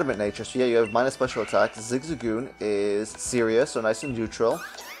are an adamant nature, so yeah, you have minus special attack. Zigzagoon is serious, so nice and neutral.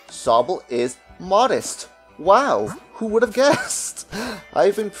 Sobble is modest. Wow, who would have guessed?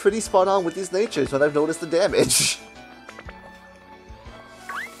 I've been pretty spot on with these natures when I've noticed the damage.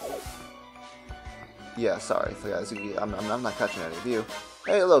 Yeah, sorry, guys. I'm not catching any of you.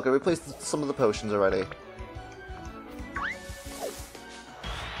 Hey, look, I replaced some of the potions already.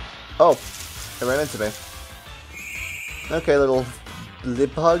 Oh, it ran into me. Okay, little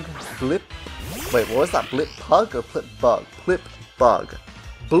blip bug. Blip? Wait, what was that? Blip bug or blip bug? Blip bug.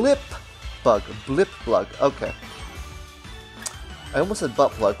 Blip bug. Blip bug. Okay. I almost said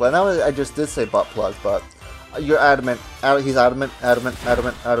butt plug, but now I just did say butt plug, but you're adamant. He's adamant,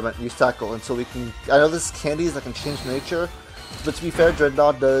 adamant. Use tackle until we can... I know this is candies that can change nature, but to be fair,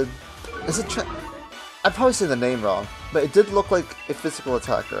 Dreadnought did... Is it... I'd probably say the name wrong, but it did look like a physical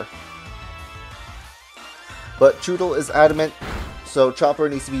attacker. But Choodle is adamant, so Chopper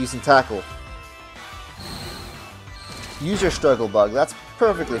needs to be using tackle. Use your struggle bug, that's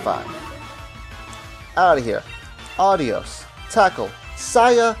perfectly fine. Out of here. Adios. Tackle.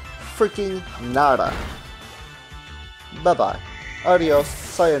 Saya freaking nada. Bye-bye. Adios.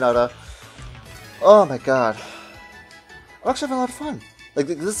 Sayonara. Oh my god. I'm actually having a lot of fun. Like,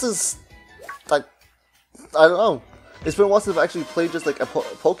 this is... like... I don't know. It's been a while since I've actually played just like a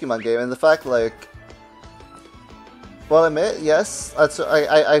Pokemon game, and the fact, like... Well, I admit, yes.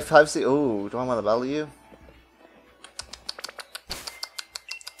 I've seen... Ooh, do I want to battle you?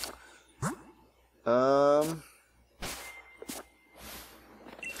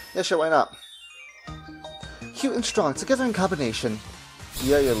 Yeah, sure, why not? Cute and strong, together in combination.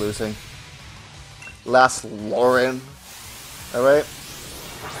 Yeah, you're losing. Last Lauren. Alright.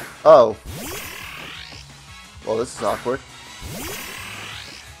 Oh. Well, this is awkward.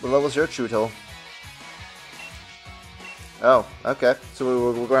 What level's your Chuto? Oh, okay.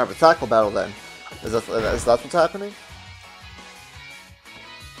 So we're gonna have a tackle battle then. Is that what's happening?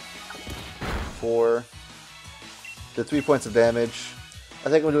 4. Did 3 points of damage. I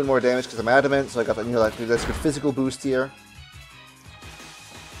think I'm doing more damage because I'm adamant, so I got that, you know, like this good physical boost here.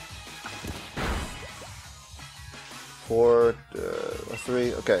 4,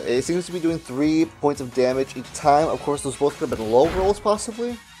 3. Okay, it seems to be doing 3 points of damage each time. Of course, those both could have been low rolls,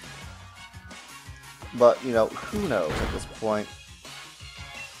 possibly. But, you know, who knows at this point.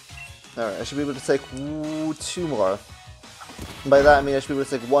 Alright, I should be able to take 2 more. And by that I mean I should be able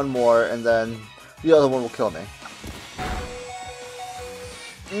to take one more, and then the other one will kill me.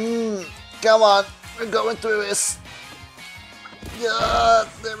 Come on, we're going through this. Yeah,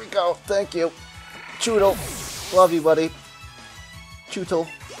 there we go. Thank you. Choodle. Love you, buddy. Chootle.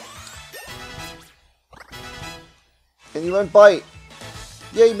 And you learn Bite.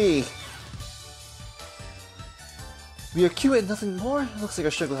 Yay me. We are cute and nothing more? Looks like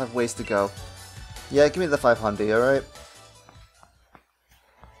our streak will have ways to go. Yeah, give me the 500, alright?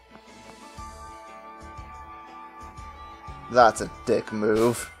 That's a dick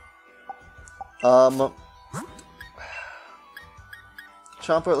move.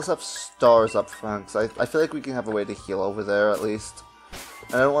 Chomper, let's have stars up front, because I feel like we can have a way to heal over there, at least.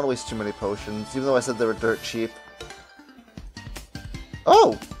 And I don't want to waste too many potions, even though I said they were dirt cheap.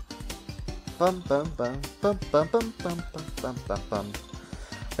 Oh! Bum bum bum bum bum bum bum bum bum bum.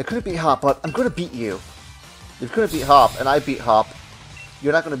 I couldn't beat Hop, but I'm gonna beat you. If you couldn't beat Hop, and I beat Hop,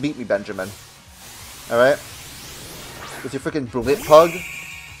 you're not gonna beat me, Benjamin. Alright? With your freaking Blip Pug?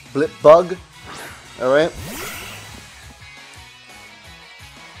 Blip Bug? Alright?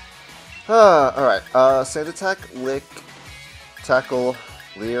 Alright, Sand Attack, Lick, Tackle,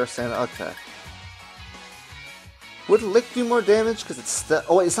 Leer, Sand, okay. Would Lick do more damage? Because it's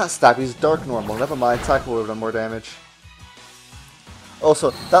oh wait, it's not Stab, he's Dark Normal, never mind, Tackle would have done more damage.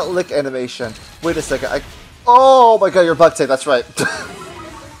 Also, that Lick animation, wait a second, oh my god, you're Bug Type, that's right.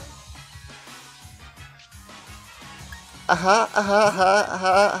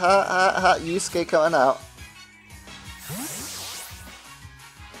 Yusuke coming out.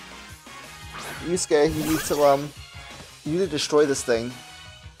 Yusuke, you need to destroy this thing.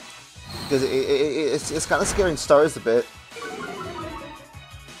 Because it's kind of scaring stars a bit.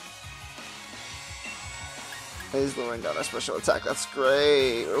 He's lowering down our special attack, that's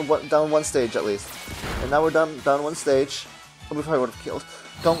great. We're down one stage at least. And now we're down one stage. Oh, we probably would have killed.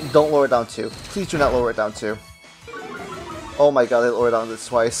 Don't lower it down 2. Please do not lower it down 2. Oh my god, they lowered down this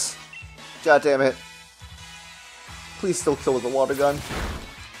twice. God damn it. Please still kill with the water gun.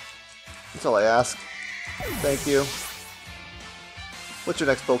 That's all I ask. Thank you. What's your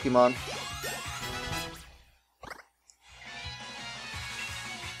next Pokemon?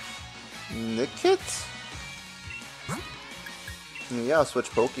 Nickit? Yeah, I'll switch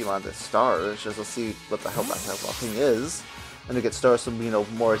Pokemon to Stars, just to see what the hell that thing is. And to get Stars some, you know,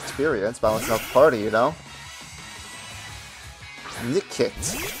 more experience, balancing out the party, you know?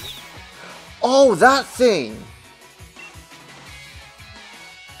 Nickit. Oh, that thing!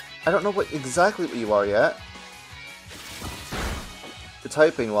 I don't know exactly what you are yet. The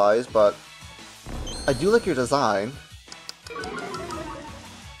typing wise, but I do like your design.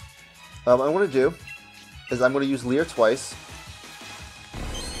 What I'm going to do is I'm going to use Leer twice.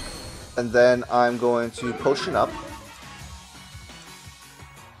 And then I'm going to Potion Up.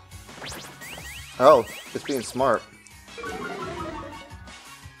 Oh, it's being smart.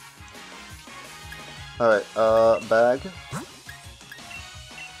 Alright, bag.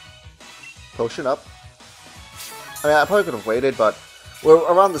 Potion up. I mean, I probably could have waited, but we're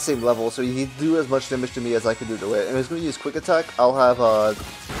around the same level, so you can do as much damage to me as I can do to it. And if it's going to use Quick Attack, I'll have,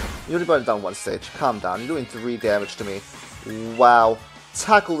 you only brought it down one stage. Calm down, you're doing 3 damage to me. Wow.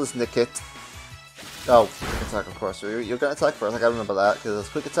 Tackle this Nickit. Oh, Quick Attack, of course. So you're going to attack first, I gotta remember that, because it's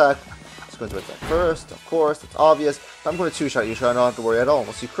Quick Attack. It's going to attack first, of course, it's obvious. I'm going to 2-shot you, so I don't have to worry at all,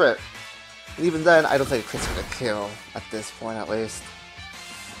 unless you crit. And even then, I don't think a crit's going to kill, at this point at least.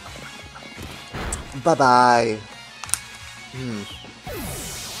 Bye-bye.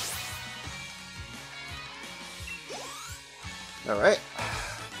 Alright.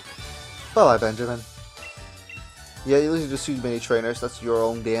 Bye-bye, Benjamin. Yeah, you listen to too many trainers. That's your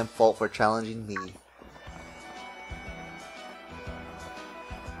own damn fault for challenging me.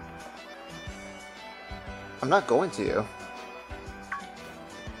 I'm not going to you.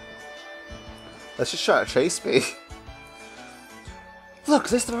 Let's just try to chase me. Look,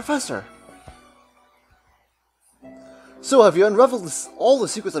 there's the professor. So, have you unraveled all the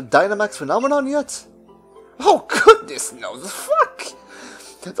secrets of Dynamax phenomenon yet? Oh goodness, no, the fuck!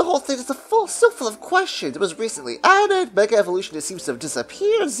 The whole thing is still full of questions. It was recently added. Mega Evolution just seems to have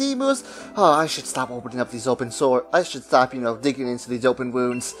disappeared. Zemus. Oh, I should stop opening up these open sores. I should stop, you know, digging into these open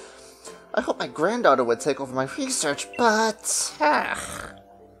wounds. I hope my granddaughter would take over my research, but...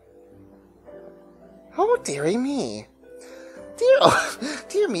 Oh, dearie me.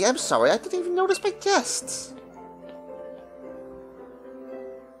 Dear me, I'm sorry. I didn't even notice my guests.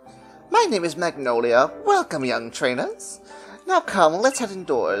 My name is Magnolia. Welcome, young trainers. Now come, let's head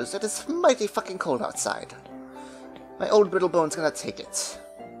indoors. It is mighty fucking cold outside. My old brittle bone's gonna take it.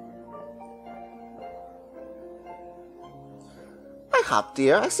 Hi, Hop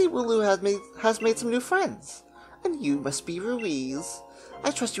dear. I see Wooloo has made some new friends. And you must be Ruiz.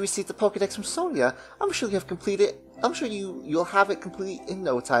 I trust you received the Pokédex from Sonia. I'm sure you'll have it complete in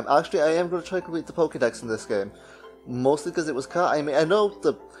no time. Actually, I am going to try to complete the Pokédex in this game. Mostly because it was cut. I mean, I know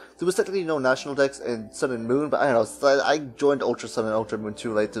there was technically no National Dex in Sun and Moon, but I don't know. I joined Ultra Sun and Ultra Moon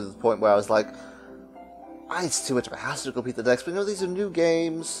too late to the point where I was like, it's too much of a hassle to complete the Dex. But these are new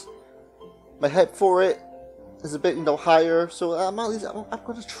games. My hype for it is a bit, higher, so I'm going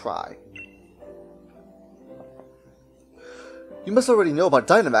to try. You must already know about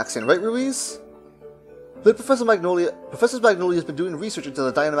Dynamaxing, right, Ruiz? Like Professor Magnolia has been doing research into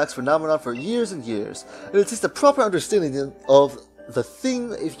the Dynamax phenomenon for years and years, and it takes a proper understanding of the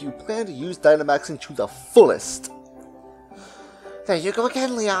thing if you plan to use Dynamaxing to the fullest. There you go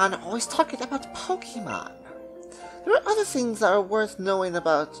again, Leon, always talking about Pokemon. There are other things that are worth knowing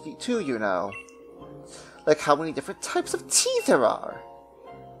about too, like how many different types of teeth there are.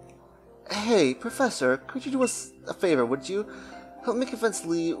 Hey, Professor, could you do us a favor, would you? Help me convince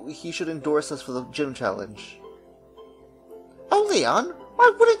Lee he should endorse us for the gym challenge. Oh, Leon,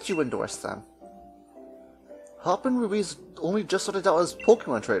 why wouldn't you endorse them? Hop and Ruiz only just started out as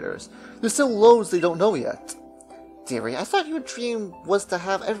Pokemon trainers. There's still loads they don't know yet. Dearie, I thought your dream was to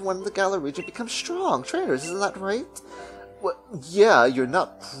have everyone in the Galar region become strong trainers, isn't that right? Well, yeah, you're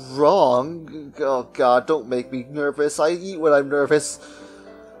not wrong. Oh god, don't make me nervous. I eat when I'm nervous.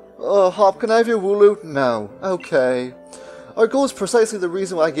 Hop, can I have your Wooloo? No. Okay. Our goal is precisely the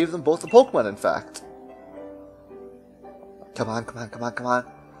reason why I gave them both the Pokemon, in fact. Come on.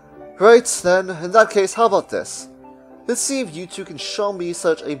 Right, then, in that case, how about this? Let's see if you two can show me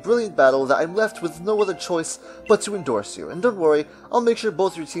such a brilliant battle that I'm left with no other choice but to endorse you. And don't worry, I'll make sure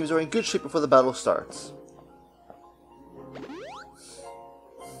both your teams are in good shape before the battle starts.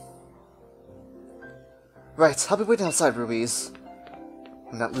 Right, I'll be waiting outside, Ruiz.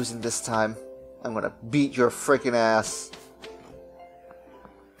 I'm not losing this time. I'm gonna beat your freaking ass.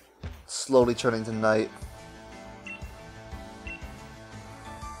 Slowly turning to night.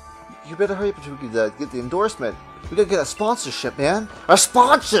 You better hurry up to get the endorsement. We gotta get a sponsorship, man. Our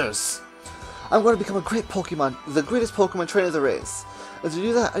sponsors! I'm gonna become the greatest Pokemon trainer there is. And to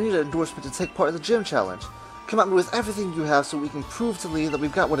do that, I need an endorsement to take part in the gym challenge. Come at me with everything you have so we can prove to Lee that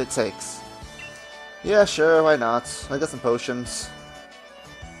we've got what it takes. Yeah, sure, why not? I got some potions.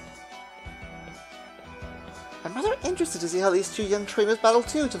 I'm rather interested to see how these two young trainers battle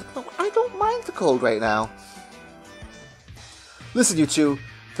too, to the point where I don't mind the cold right now. Listen, you two.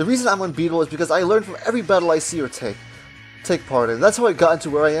 The reason I'm unbeatable is because I learn from every battle I see or take part in. That's how I got into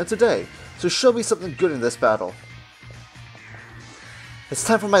where I am today. So show me something good in this battle. It's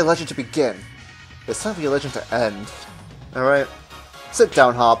time for my legend to begin. It's time for your legend to end. Alright. Sit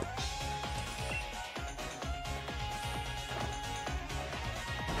down, Hop.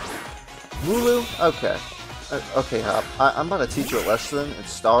 Wooloo? Okay. Okay, Hop. I'm about to teach you a lesson in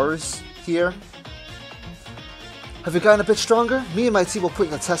stars here. Have you gotten a bit stronger? Me and my team will put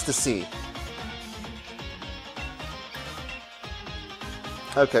you in a test to see.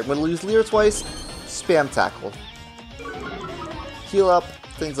 Okay, I'm gonna use Leer twice. Spam tackle. Heal up,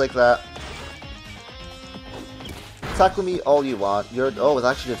 things like that. Tackle me all you want. Oh, it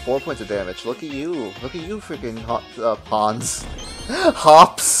actually did 4 points of damage. Look at you. Look at you, freaking pawns.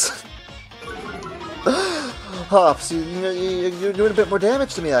 Hops. Hops, you're doing a bit more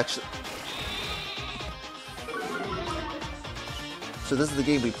damage to me, actually. So this is the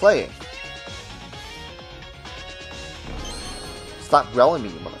game we playing. Stop growling me,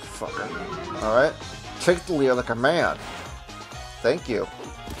 you motherfucker. Alright? Take the Leer like a man. Thank you.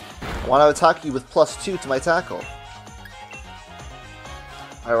 I want to attack you with +2 to my tackle.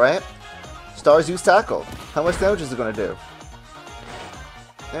 Alright? Stars use tackle. How much damage is it going to do?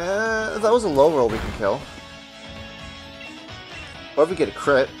 That was a low roll we can kill. Or if we get a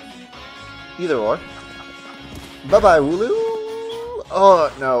crit. Either or. Bye-bye, Wooloo!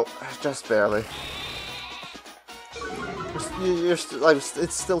 Oh, no. Just barely.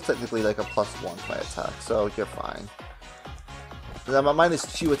 It's still technically like a +1 to my attack, so you're fine. I'm at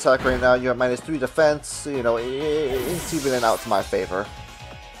 -2 attack right now, you're at -3 defense, so, you know, it's evening out to my favor.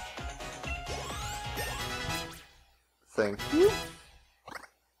 Thank you.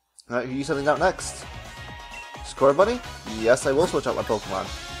 Alright, who are you sending out next? Score Bunny? Yes, I will switch out my Pokemon.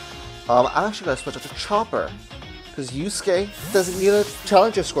 I'm actually going to switch out to Chopper. Because Yusuke doesn't need a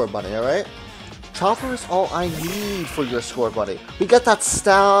challenger Score Bunny, alright? Chopper is all I need for your Score Bunny. We got that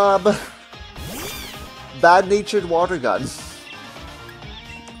stab. Bad-natured water gun.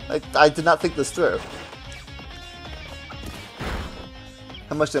 I did not think this through.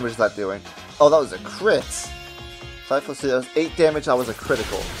 How much damage is that doing? Oh, that was a crit. 5 plus 2, that was 8 damage, that was a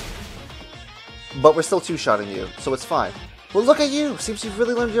critical. But we're still two-shotting you, so it's fine. Well, look at you! Seems you've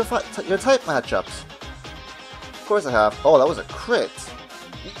really learned your type matchups. Of course I have. Oh, that was a crit.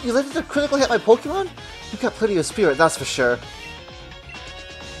 You let it critically hit my Pokemon? You got plenty of spirit, that's for sure.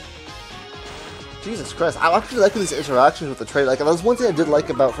 Jesus Christ, I'm actually liking these interactions with the trainer. Like, that was one thing I did like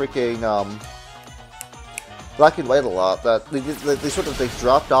about freaking, Black and White a lot, that they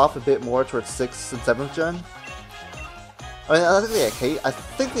dropped off a bit more towards 6th and 7th gen. I mean, I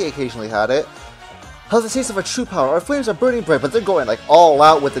think they occasionally had it. How's the taste of a true power? Our flames are burning bright, but they're going like all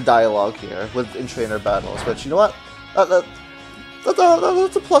out with the dialogue here, with in trainer battles. But you know what?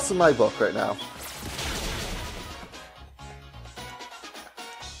 That's a plus in my book right now.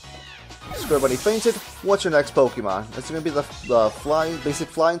 Square Bunny fainted. What's your next Pokemon? It's gonna be the basic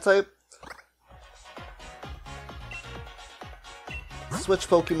flying type. Switch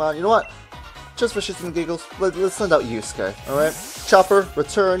Pokemon. You know what? Just for shits and giggles, let's send out Yusuke. All right, Chopper,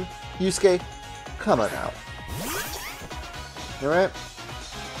 return. Yusuke, come on out. All right.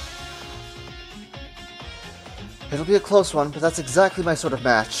 It'll be a close one, but that's exactly my sort of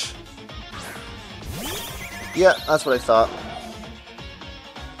match. Yeah, that's what I thought.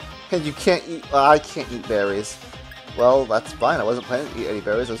 And you can't eat. I can't eat berries. Well, that's fine. I wasn't planning to eat any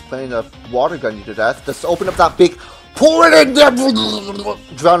berries. I was planning to water gun you to death. Just open up that big. Pour it in there!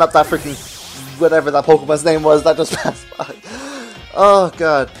 Drown up that freaking whatever that Pokemon's name was that just passed by. Oh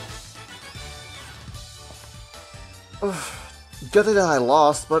god. Good thing that I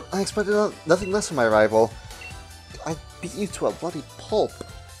lost, but I expected nothing less from my rival. I beat you to a bloody pulp.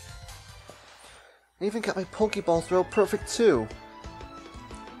 I even got my Pokeball throw perfect too.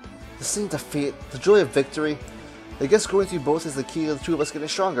 The same defeat, the joy of victory. I guess going through both is the key to the two of us getting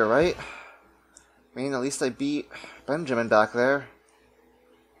stronger, right? I mean, at least I beat Benjamin back there.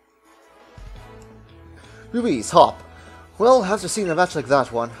 Ruiz, Hop. Well, after seeing a match like that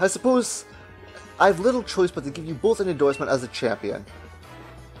one, I suppose I have little choice but to give you both an endorsement as a champion.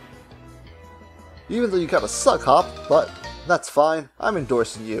 Even though you kinda suck, Hop, but that's fine. I'm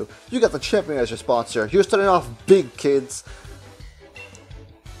endorsing you. You got the champion as your sponsor. You're starting off big, kids.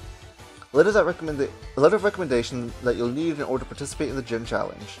 Letter of recommendation that you'll need in order to participate in the gym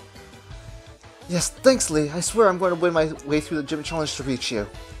challenge. Yes, thanks, Lee. I swear I'm going to win my way through the gym challenge to reach you.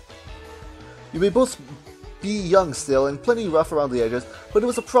 You may both be young still and plenty rough around the edges, but it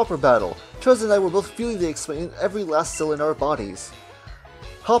was a proper battle. Charles and I were both feeling the excitement in every last cell in our bodies.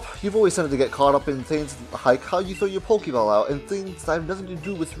 Hop, you've always tended to get caught up in things like how you throw your Pokeball out and things that have nothing to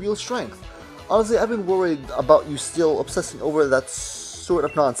do with real strength. Honestly, I've been worried about you still obsessing over that sort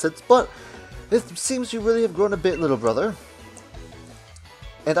of nonsense, but it seems you really have grown a bit, little brother.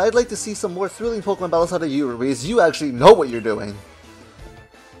 And I'd like to see some more thrilling Pokemon battles out of you, Ruiz. You actually know what you're doing.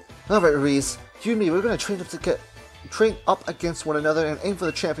 Alright, Ruiz. You and me, we're going to train up against one another and aim for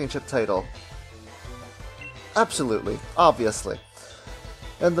the championship title. Absolutely. Obviously.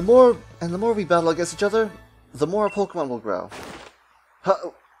 And the more we battle against each other, the more our Pokemon will grow.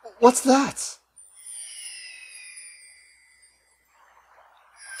 What's that?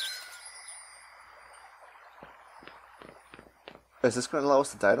 Is this going to allow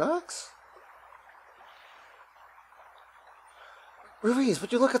us to Dynamax? Ruiz,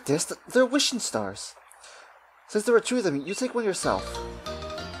 would you look at this? They're wishing stars. Since there are two of them, you take one yourself.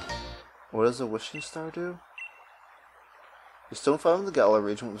 What does a wishing star do? A stone found in the Galar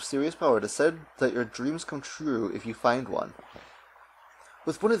Region with serious power. It is said that your dreams come true if you find one.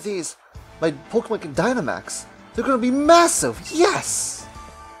 With one of these, my Pokemon can Dynamax. They're going to be massive! Yes!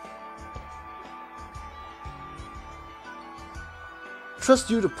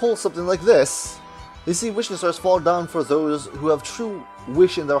 Trust you to pull something like this. You see, wishing stars fall down for those who have true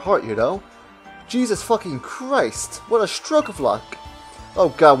wish in their heart, you know? Jesus fucking Christ, what a stroke of luck. Oh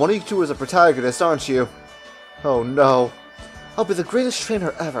god, one of you two is a protagonist, aren't you? Oh no. I'll be the greatest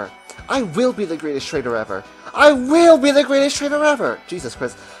trainer ever. I will be the greatest trainer ever. I will be the greatest trainer ever! Jesus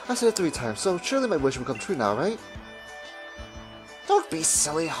Christ, I said it 3 times, so surely my wish will come true now, right? Don't be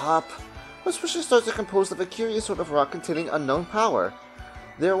silly, Hop. Most wishing stars are composed of a curious sort of rock containing unknown power.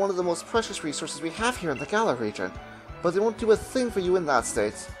 They are one of the most precious resources we have here in the Galar region, but they won't do a thing for you in that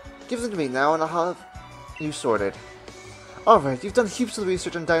state. Give them to me now and I'll have you sorted. Alright, you've done heaps of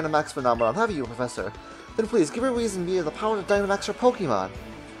research on Dynamax phenomenon, haven't you, Professor? Then please, give Ruiz and me the power to Dynamax our Pokemon.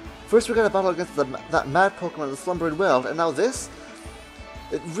 First we got a battle against that mad Pokemon in the Slumbering World, and now this?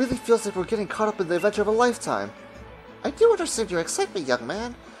 It really feels like we're getting caught up in the adventure of a lifetime. I do understand your excitement, young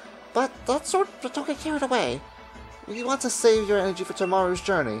man, but don't get carried away. You want to save your energy for tomorrow's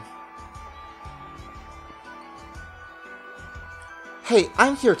journey. Hey,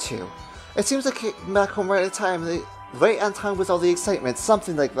 I'm here too. It seems like I came back home right at a time. Right on time with all the excitement,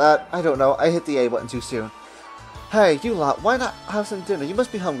 something like that. I don't know, I hit the A button too soon. Hey, you lot, why not have some dinner? You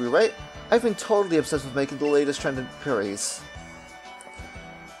must be hungry, right? I've been totally obsessed with making the latest trend in curries.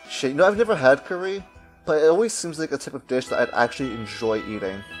 Shit, you know, I've never had curry, but it always seems like a type of dish that I'd actually enjoy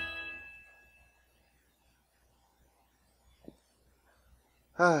eating.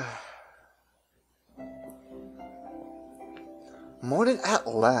 Morning at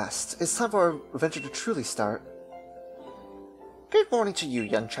last. It's time for our adventure to truly start. Good morning to you,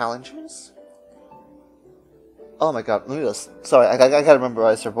 young challengers. Oh my god, let me just... Sorry, I gotta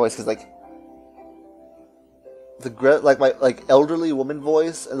memorize her voice, because, like... my elderly woman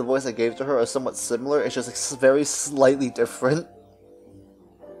voice and the voice I gave to her are somewhat similar. It's just like, very slightly different.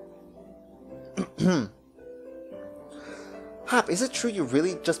 Hap, is it true you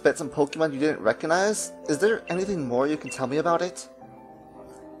really just bet some Pokemon you didn't recognize? Is there anything more you can tell me about it?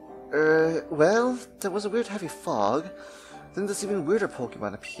 Well, there was a weird heavy fog. Then this even weirder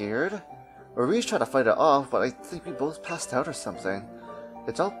Pokemon appeared. Ruiz tried to fight it off, but I think we both passed out or something.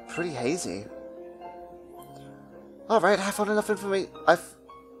 It's all pretty hazy. Alright, I found enough information.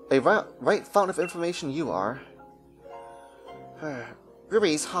 Right fountain of information you are.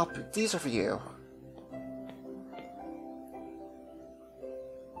 Ruiz, Hop, these are for you.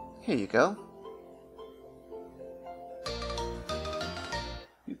 Here you go.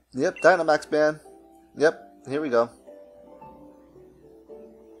 Yep, Dynamax Band. Yep, here we go.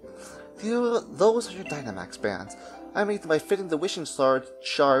 Those are your Dynamax bands. I made them by fitting the wishing stars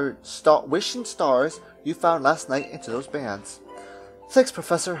you found last night into those bands. Thanks,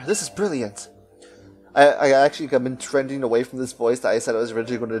 Professor. This is brilliant. I actually have been trending away from this voice that I said I was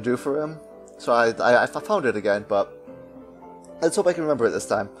originally going to do for him. So I found it again, but let's hope I can remember it this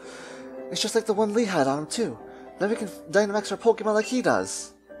time. It's just like the one Lee had on him too. Now we can Dynamax our Pokemon like he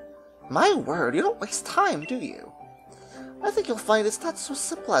does. My word, you don't waste time, do you? I think you'll find it's not so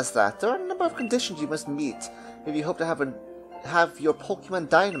simple as that. There are a number of conditions you must meet if you hope to have your Pokemon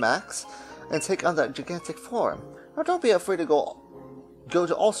Dynamax and take on that gigantic form. Now don't be afraid to go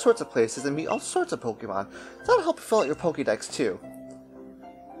to all sorts of places and meet all sorts of Pokemon. That'll help you fill out your Pokédex too.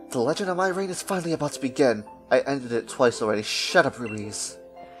 The legend of my reign is finally about to begin. I ended it twice already. Shut up, Ruiz.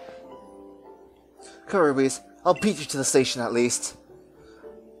 Come on, Ruiz. I'll beat you to the station at least.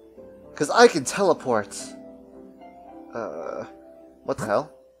 'Cause I can teleport. What the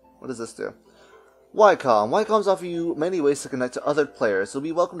hell? What does this do? Wycom. Wycoms offer you many ways to connect to other players, so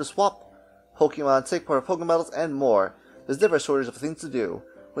be welcome to swap Pokemon, take part in Pokemon battles, and more. There's never a shortage of things to do.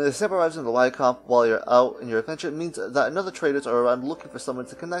 When the step arrives in the Wycom while you're out in your adventure, it means that another traders are around looking for someone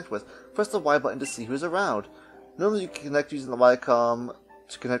to connect with. Press the Y button to see who's around. Normally you can connect using the Wycom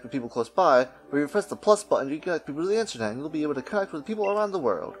to connect with people close by, but if you press the plus button, you can connect people to the internet, and you'll be able to connect with people around the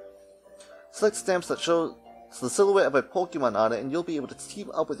world. Select stamps that show the silhouette of a Pokemon on it, and you'll be able to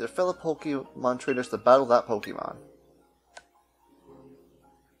team up with your fellow Pokemon traders to battle that Pokemon.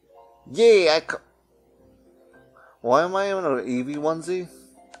 Yeah, why am I in an Eevee onesie?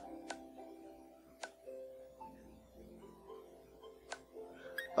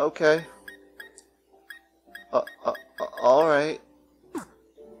 Okay. Alright.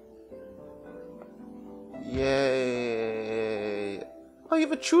 Yay. Oh, you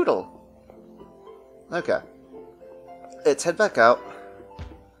have a Choodle. Okay. Let's head back out.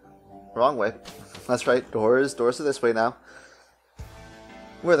 Wrong way. That's right, doors are this way now.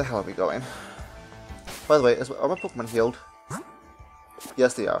 Where the hell are we going? By the way, are my Pokemon healed?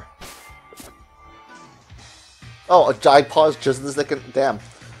 Yes, they are. Oh, I paused just a second. Damn.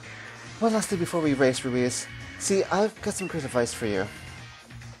 One last thing before we race, Ruiz. See, I've got some great advice for you.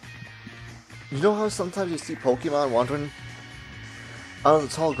 You know how sometimes you see Pokemon wandering out of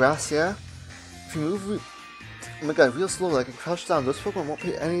the tall grass, yeah? If you move, oh my god, real slow, like a crouch down, those Pokemon won't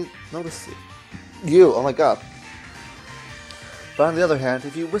pay any notice you. Oh my god. But on the other hand,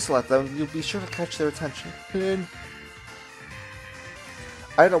 if you whistle at them, you'll be sure to catch their attention. And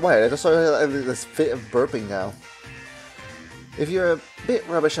I don't know why, I just saw this fit of burping now. If you're a bit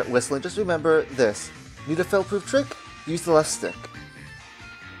rubbish at whistling, just remember this. Need a fail-proof trick? Use the left stick.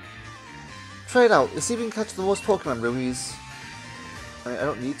 Try it out, and see if you can catch the most Pokemon, Ruiz. I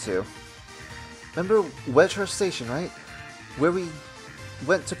don't need to. Remember Wedgehurst Station, right? Where we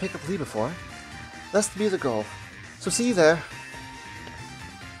went to pick up Lee before? That's to be the goal. So see you there.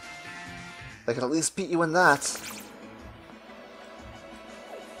 I can at least beat you in that.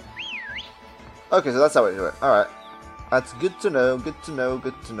 Okay, so that's how we do it. Alright. That's good to know, good to know,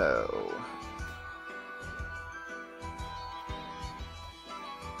 good to know.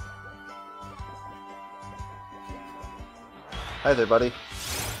 Hi there, buddy.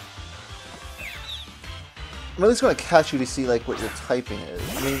 I'm at least going to catch you to see like what your typing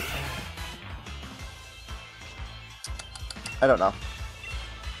is. I mean, I don't know.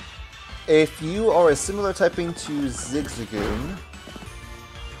 If you are a similar typing to Zigzagoon,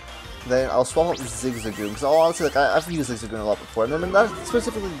 then I'll swap out Zigzagoon, because honestly, like, I've used Zigzagoon a lot before. I mean, not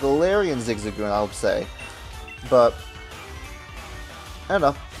specifically Galarian Zigzagoon, I would say. But, I don't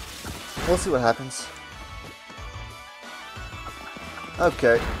know. We'll see what happens.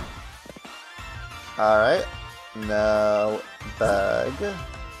 Okay. Alright. Now, bag.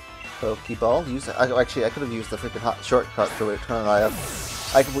 Pokeball. Use it. Actually, I could have used the freaking hot shortcut to turn an eye up.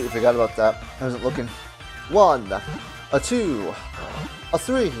 I completely forgot about that. I wasn't looking. 1, a 2, a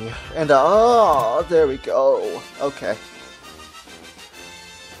 3, and a... Oh, there we go. Okay.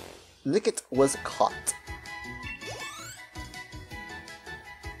 Nickit was caught.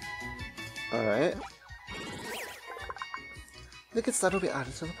 Alright. Nickit's stat will be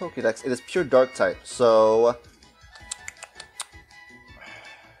added to the Pokédex. It is pure Dark type, so...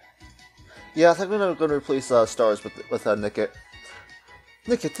 Yeah, I think I'm going to replace Stars with Nickit.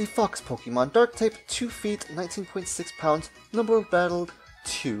 Nickit, a fox Pokemon, Dark type, 2 feet, 19.6 pounds, number battled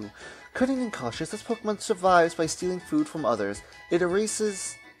 2. Cunning and cautious, this Pokemon survives by stealing food from others. It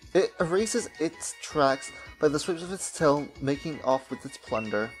erases its tracks by the sweeps of its tail, making off with its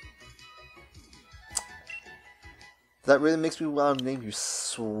plunder. That really makes me want to name you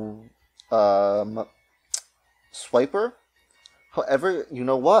Swiper. However, you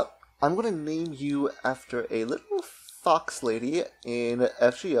know what? I'm going to name you after a little fox lady in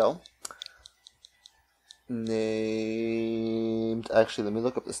FGO. Named... Actually, let me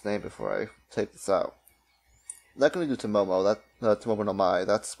look up this name before I take this out. Not going to do Tomomo. Tomomo no Mai.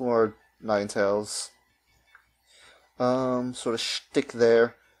 That's more Ninetales. Sort of shtick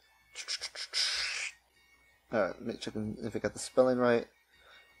there. Alright, let me check if I got the spelling right.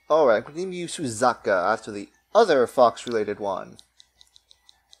 Alright, I'm going to name you Suzaka after the other fox-related one.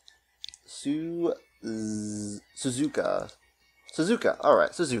 Suzuka.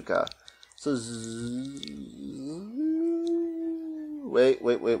 Alright, Suzuka. Wait.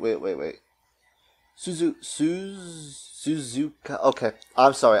 Suzuka. Okay,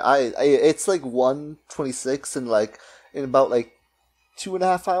 I'm sorry. It's like 1:26 and like in about like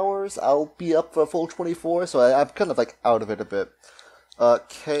 2.5 hours I'll be up for a full 24, so I'm kind of like out of it a bit.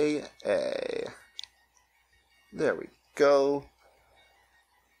 K-A. There we go.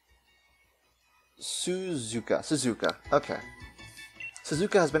 Suzuka. Okay.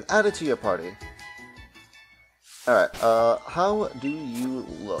 Suzuka has been added to your party. Alright, how do you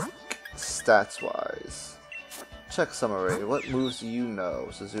look, stats-wise? Check summary. What moves do you know,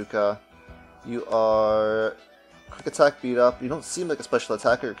 Suzuka? You are... Quick attack, beat up. You don't seem like a special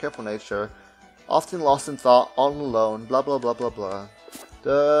attacker. You're careful nature. Often lost in thought, all alone, blah blah blah blah blah.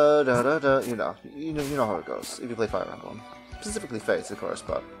 Da da da da. You know how it goes if you play Fire Emblem. Specifically Fates, of course,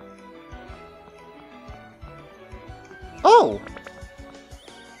 but... Oh!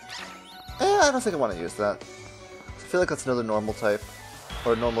 I don't think I want to use that. I feel like that's another normal type.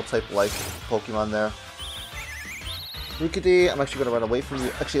 Or normal type-like Pokemon there. Rukidi, I'm actually going to run away from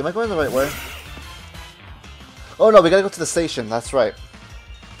you. Actually, am I going the right way? Oh no, we gotta go to the station, that's right.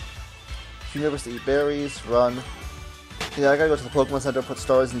 Few rivers to eat berries, run. Yeah, I gotta go to the Pokemon Center, put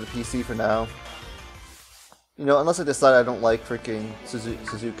stars in the PC for now. You know, unless I decide I don't like freaking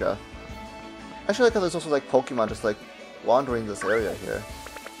Suzuka. Actually, I like how there's also like Pokemon just like wandering this area here.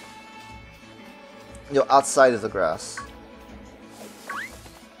 You know, outside of the grass.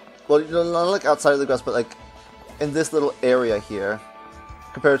 Well, you know, not like outside of the grass, but like in this little area here.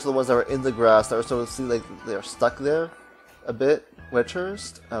 Compared to the ones that were in the grass that were sort of see like they're stuck there a bit.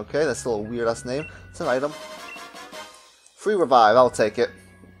 Witchhurst. Okay, that's still a weird ass name. It's an item. Free revive, I'll take it.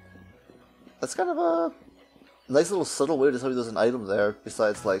 That's kind of a nice little subtle way to tell you there's an item there,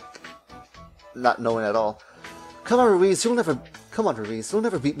 besides like not knowing at all. Come on, Ruiz, you'll never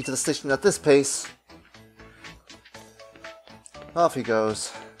beat me to the station at this pace. Off he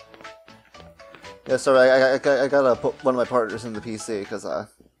goes. Yeah, sorry, I gotta put one of my partners in the PC, because,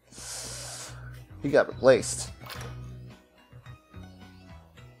 he got replaced.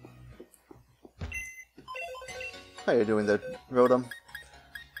 How you doing there, Rotom?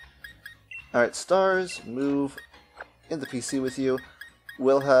 Alright, stars, move in the PC with you.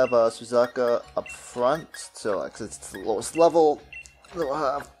 We'll have, Suzaka up front, so, like, since it's the lowest level. We'll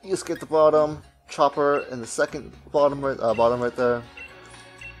have Yusuke at the bottom, Chopper in the second bottom right there.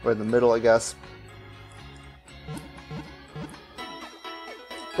 Or in the middle, I guess.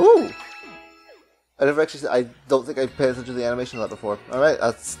 Ooh! I don't think I paid attention to the animation of that before. Alright,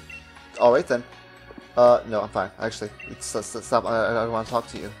 that's... Alright then. No, I'm fine. Actually, stop. I don't want to talk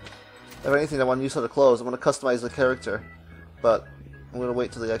to you. If anything, I want to use other clothes. I want to customize the character. But I'm going to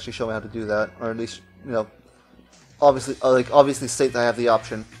wait till they actually show me how to do that. Or at least, you know, obviously state that I have the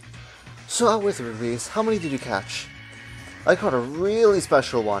option. So out with it, Ruiz. How many did you catch? I caught a really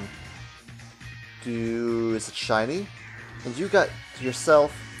special one. Is it shiny? And you got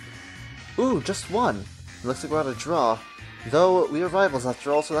yourself... Ooh, just one. It looks like we're on a draw. Though, we are rivals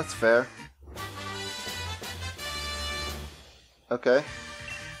after all, so that's fair. Okay.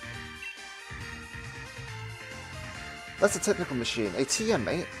 That's a technical machine. A TM,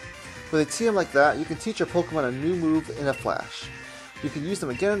 mate. With a TM like that, you can teach your Pokemon a new move in a flash. You can use them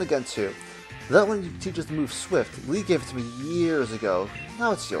again and again too. That one teaches the move Swift. Lee gave it to me years ago.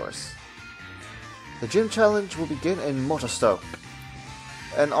 Now it's yours. The gym challenge will begin in Motostoke.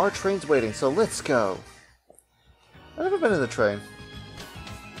 And our train's waiting, so let's go. I've never been in the train.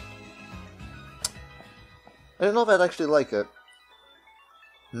 I don't know if I'd actually like it.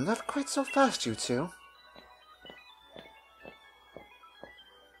 Not quite so fast, you two.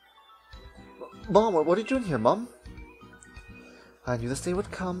 Mom, what are you doing here, Mom? I knew this day was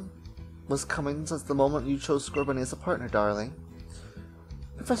coming since the moment you chose Scorbunny as a partner, darling.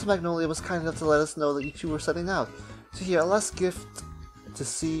 Professor Magnolia was kind enough to let us know that you two were setting out. So here, a last gift to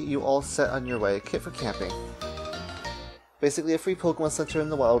see you all set on your way. A kit for camping. Basically a free Pokemon Center in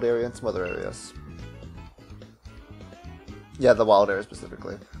the wild area and some other areas. Yeah, the wild area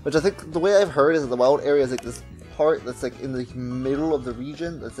specifically. Which I think, the way I've heard is that the wild area is like this part that's like in the middle of the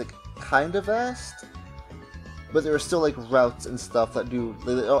region that's like kind of vast. But there are still like routes and stuff that do...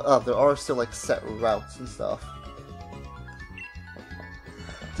 there are still like set routes and stuff.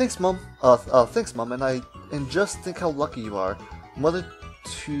 Thanks, Mom. Thanks, Mom. And just think how lucky you are. Mother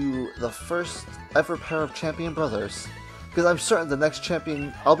to the first ever pair of champion brothers. Because I'm certain the next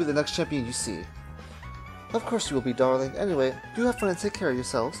champion... I'll be the next champion you see. Of course you will be, darling. Anyway, you have fun and take care of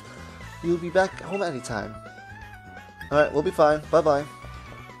yourselves. You'll be back home anytime. Alright, we'll be fine. Bye-bye.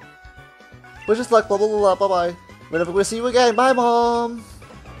 Wish us luck, blah blah blah, blah bye. We're never going to see you again. Bye, Mom!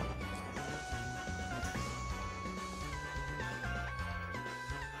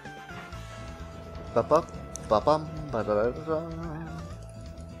 Ba-ba, ba-bum, ba-da-da-da-da.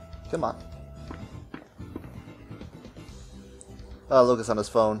 Come on. Oh, Lucas on his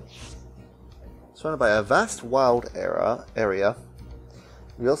phone. Surrounded by a vast wild area.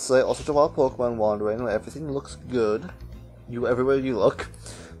 Real sight, all sorts of wild Pokemon wandering, everything looks good. Everywhere you look.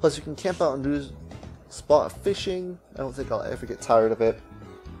 Plus you can camp out and do spot fishing. I don't think I'll ever get tired of it.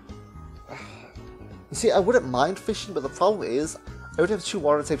 You see, I wouldn't mind fishing, but the problem is, I would have 2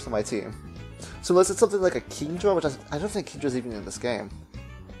 water types on my team. So unless it's something like a Kingdra, which I don't think Kingdra's even in this game.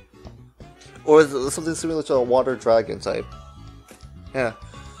 Or is it something similar to a water dragon type. Yeah.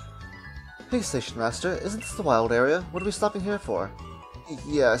 Hey, Station Master, isn't this the wild area? What are we stopping here for?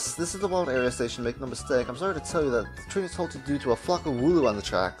 Yes, this is the wild area station, make no mistake. I'm sorry to tell you that the train is halted due to a flock of Wooloo on the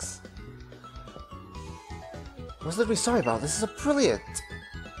tracks. What's there to be sorry about? This is a brilliant!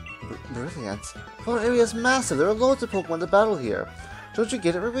 Brilliant? The wild area is massive. There are loads of Pokemon to battle here. Don't you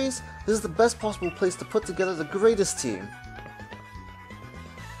get it, Ruiz? This is the best possible place to put together the greatest team.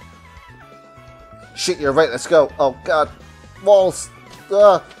 Shit, you're right, let's go. Oh god. Walls!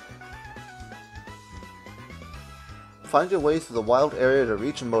 Ugh. Find your way through the wild area to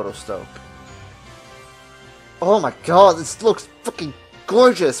reach Motostoke. Oh my god, this looks fucking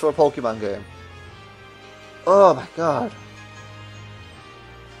gorgeous for a Pokemon game. Oh my god.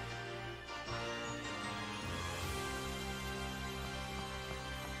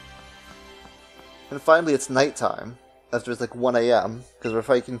 And finally it's nighttime, after it's like 1 AM, because we're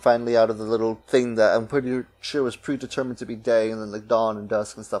fighting finally out of the little thing that I'm pretty sure was predetermined to be day, and then like dawn and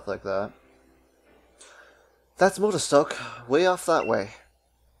dusk and stuff like that. That's Motostoke, way off that way.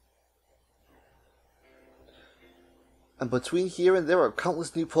 And between here and there are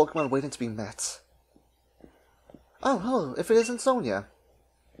countless new Pokemon waiting to be met. Oh, hello, if it isn't Sonia.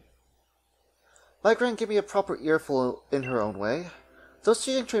 My grand gave me a proper earful in her own way. Those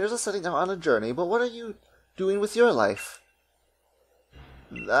 2 young trainers are setting out on a journey, but what are you doing with your life?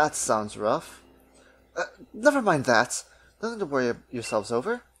 That sounds rough. Never mind that. Nothing to worry yourselves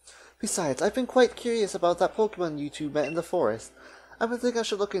over. Besides, I've been quite curious about that Pokemon you two met in the forest. I've been thinking I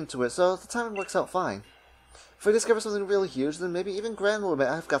should look into it, so the timing works out fine. If I discover something really huge, then maybe even Gran will admit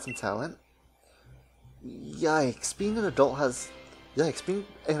I've got some talent. Yikes, being an adult has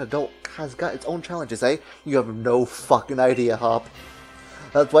got its own challenges, eh? You have no fucking idea, Hop.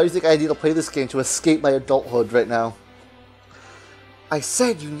 That's why you think I need to play this game to escape my adulthood right now. I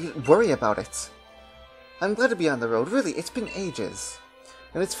said you needn't worry about it. I'm glad to be on the road, really, it's been ages.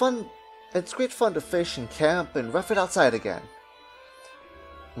 And it's great fun to fish and camp and rough it outside again.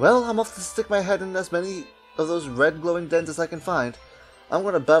 Well, I'm off to stick my head in as many of those red glowing dens as I can find. I'm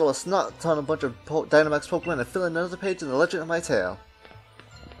going to battle a snot ton of bunch of Dynamax Pokemon and fill in another page in the legend of my tale.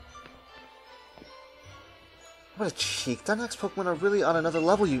 What a cheek. Dynamax Pokemon are really on another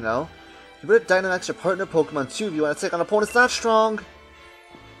level, you know. You better Dynamax your partner Pokemon too if you want to take on opponents that strong.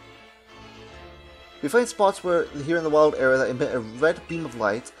 You find spots here in the wild area that emit a red beam of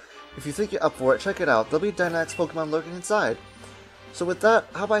light. If you think you're up for it, check it out. There'll be Dynamax Pokemon lurking inside. So with that,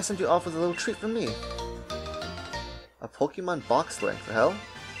 how about I send you off with a little treat from me? A Pokemon box link, the hell?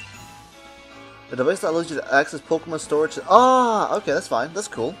 A device that allows you to access Pokemon storage. Ah, okay, that's fine. That's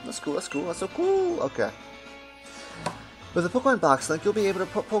cool. That's cool. That's cool. That's so cool. Okay. With the Pokemon box link, you'll be able to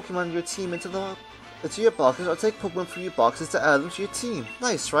put Pokemon in your team into your boxes, or take Pokemon from your boxes to add them to your team.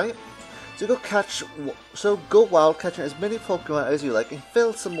 Nice, right? So go wild, catching as many Pokemon as you like, and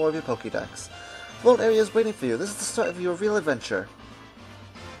fill some more of your Pokédex. The world area is waiting for you. This is the start of your real adventure.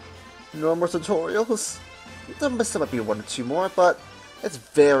 No more tutorials. There might be one or two more, but it's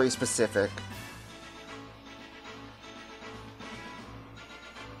very specific.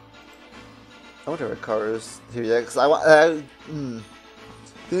 I wonder if Karu's here yet, because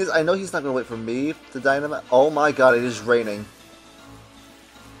thing is, I know he's not going to wait for me to Dynamax. Oh my god, it is raining.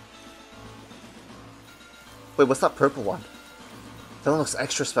 Wait, what's that purple one? That one looks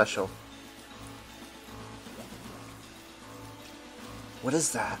extra special. What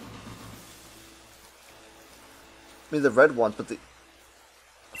is that? I mean, the red ones, but the...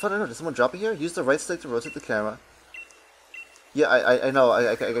 I thought I know. Did someone drop it here? Use the right stick to rotate the camera. Yeah, I know.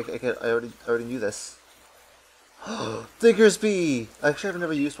 I already knew this. Diggersby! Actually, I've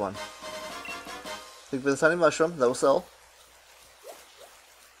never used one. Think for the tiny mushroom. That will sell.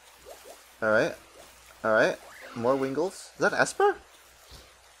 Alright. Alright. More Wingles. Is that Esper?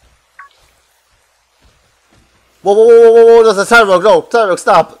 Whoa, whoa, whoa, whoa, whoa, that's a Tyrogue! No! Tyrogue,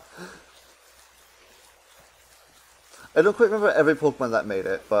 stop! I don't quite remember every Pokemon that made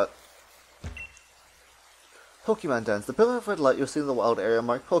it, but... Pokemon Dens. The pillar of red light you'll see in the wild area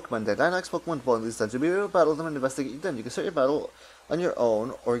marked Pokemon Den. Dynamax Pokemon dwell in these dens. You'll be able to battle them and investigate your den. You can start your battle on your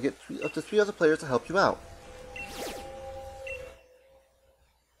own, or get up to 3 other players to help you out.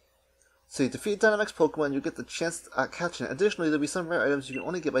 So you defeat Dynamax Pokemon, you get the chance at catching it. Additionally, there'll be some rare items you can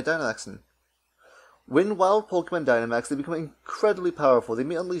only get by Dynamaxing. When wild Pokemon Dynamax, they become incredibly powerful. They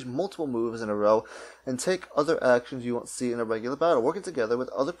may unleash multiple moves in a row and take other actions you won't see in a regular battle. Working together with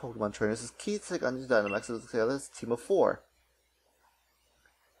other Pokemon trainers is key to take on these Dynamaxes together as a team of 4.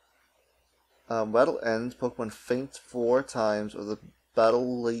 Battle ends, Pokemon faint 4 times, or the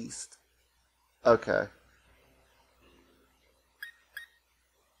battle least. Okay.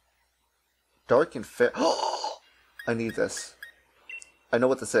 Dark and fair. I need this. I know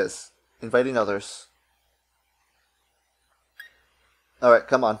what this is. Inviting others. Alright,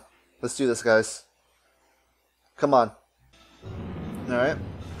 come on. Let's do this, guys. Come on. Alright.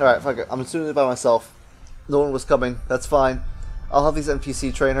 Alright, fuck it. I'm doing it by myself. No one was coming. That's fine. I'll have these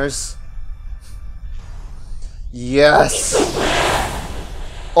NPC trainers. Yes!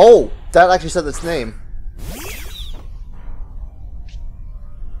 Oh! That actually said its name.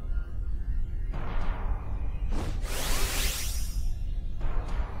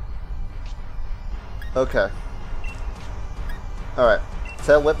 Okay. Alright.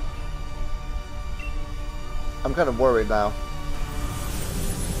 Tail Whip. I'm kind of worried now.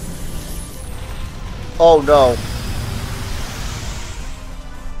 Oh no.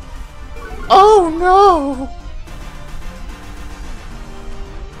 Oh no!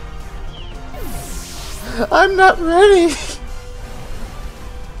 I'm not ready!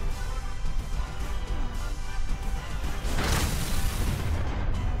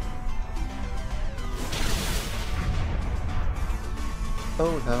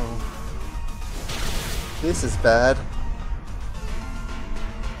 Oh no. This is bad.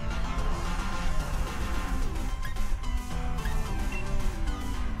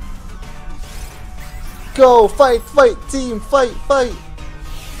 Go! Fight! Fight! Team! Fight! Fight!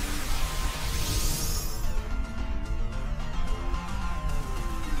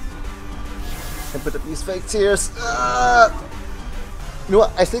 And put up these fake tears. Ah! You know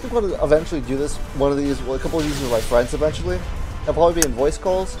what? I think I'm going to eventually do this. One of these, well, a couple of these with my friends eventually. I'll probably be in voice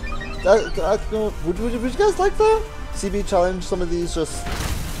calls. Would you guys like that? CB challenge, some of these just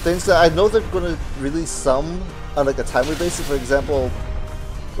things that I know they're going to release some on like a timely basis. For example,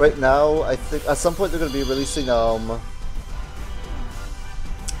 right now, I think at some point they're going to be releasing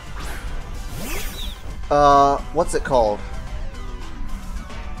what's it called?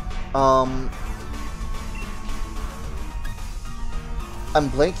 I'm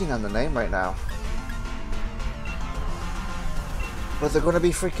blanking on the name right now. But they're going to be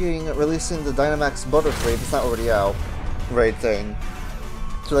freaking releasing the Dynamax Butterfree if it's not already out. Raid thing.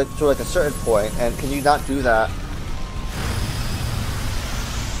 To like a certain point, and can you not do that?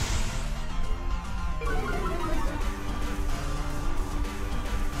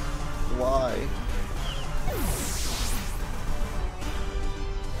 Why?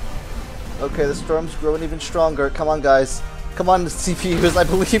 Okay, the storm's growing even stronger. Come on, guys. Come on, CPUs, I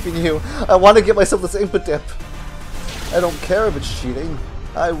believe in you. I want to get myself this input dip. I don't care if it's cheating.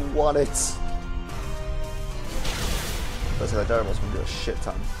 I want it. Looks like that Darvel's gonna do a shit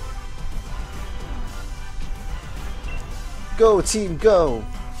ton. Go, team, go!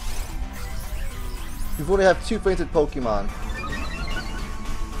 You've only have 2 fainted Pokemon.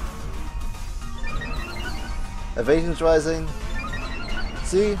 Evasion's rising.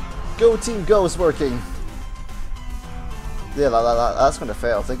 See? Go, team, go is working. Yeah, that's gonna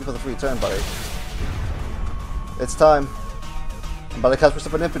fail. Thank you for the free turn, buddy. It's time. I'm about to cast for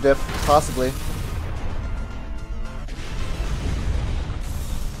stuff an Impidip, possibly.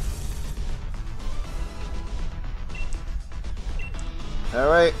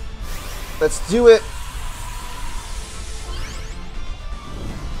 Alright, let's do it!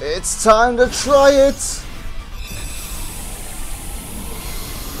 It's time to try it!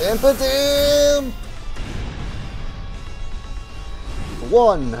 Impidimp!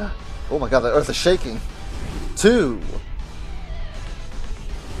 1! Oh my god, the earth is shaking. 2!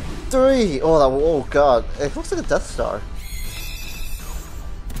 3! Oh god, it looks like a Death Star.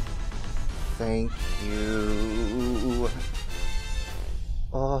 Thank you.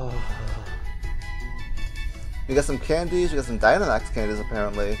 Oh. We got some candies, we got some Dynamax candies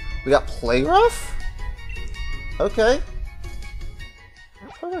apparently. We got Playrough? Okay.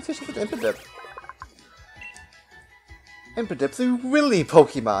 I'm gonna teach you with Impidip. Impidip, the Willy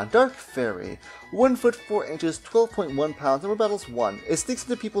Pokemon, Dark Fairy. 1 foot 4 inches, 12.1 pounds, number battles 1. It sneaks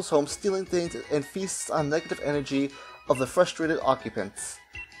into people's homes, stealing things, and feasts on negative energy of the frustrated occupants.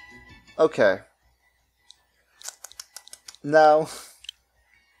 Okay. Now...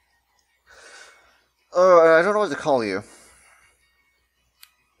 I don't know what to call you.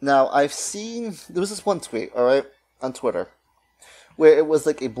 Now, I've seen... There was this one tweet, alright, on Twitter, where it was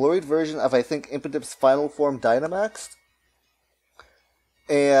like a blurred version of, I think, Impidip's final form Dynamaxed.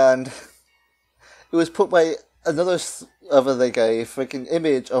 And it was put by another of like a freaking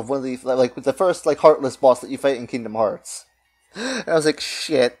image of one of the like the first like Heartless boss that you fight in Kingdom Hearts. And I was like,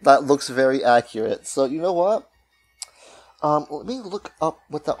 shit, that looks very accurate. So you know what? Let me look up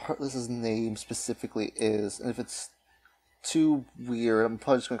what that Heartless's name specifically is, and if it's too weird, I'm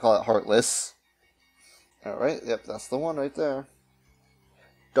probably just gonna call it Heartless. All right, yep, that's the one right there.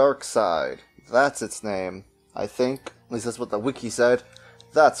 Dark Side, that's its name, I think. At least that's what the wiki said.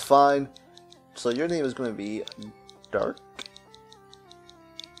 That's fine. So your name is going to be Dark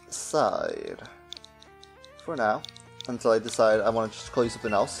Side for now, until I decide I want to just call you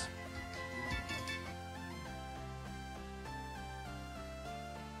something else.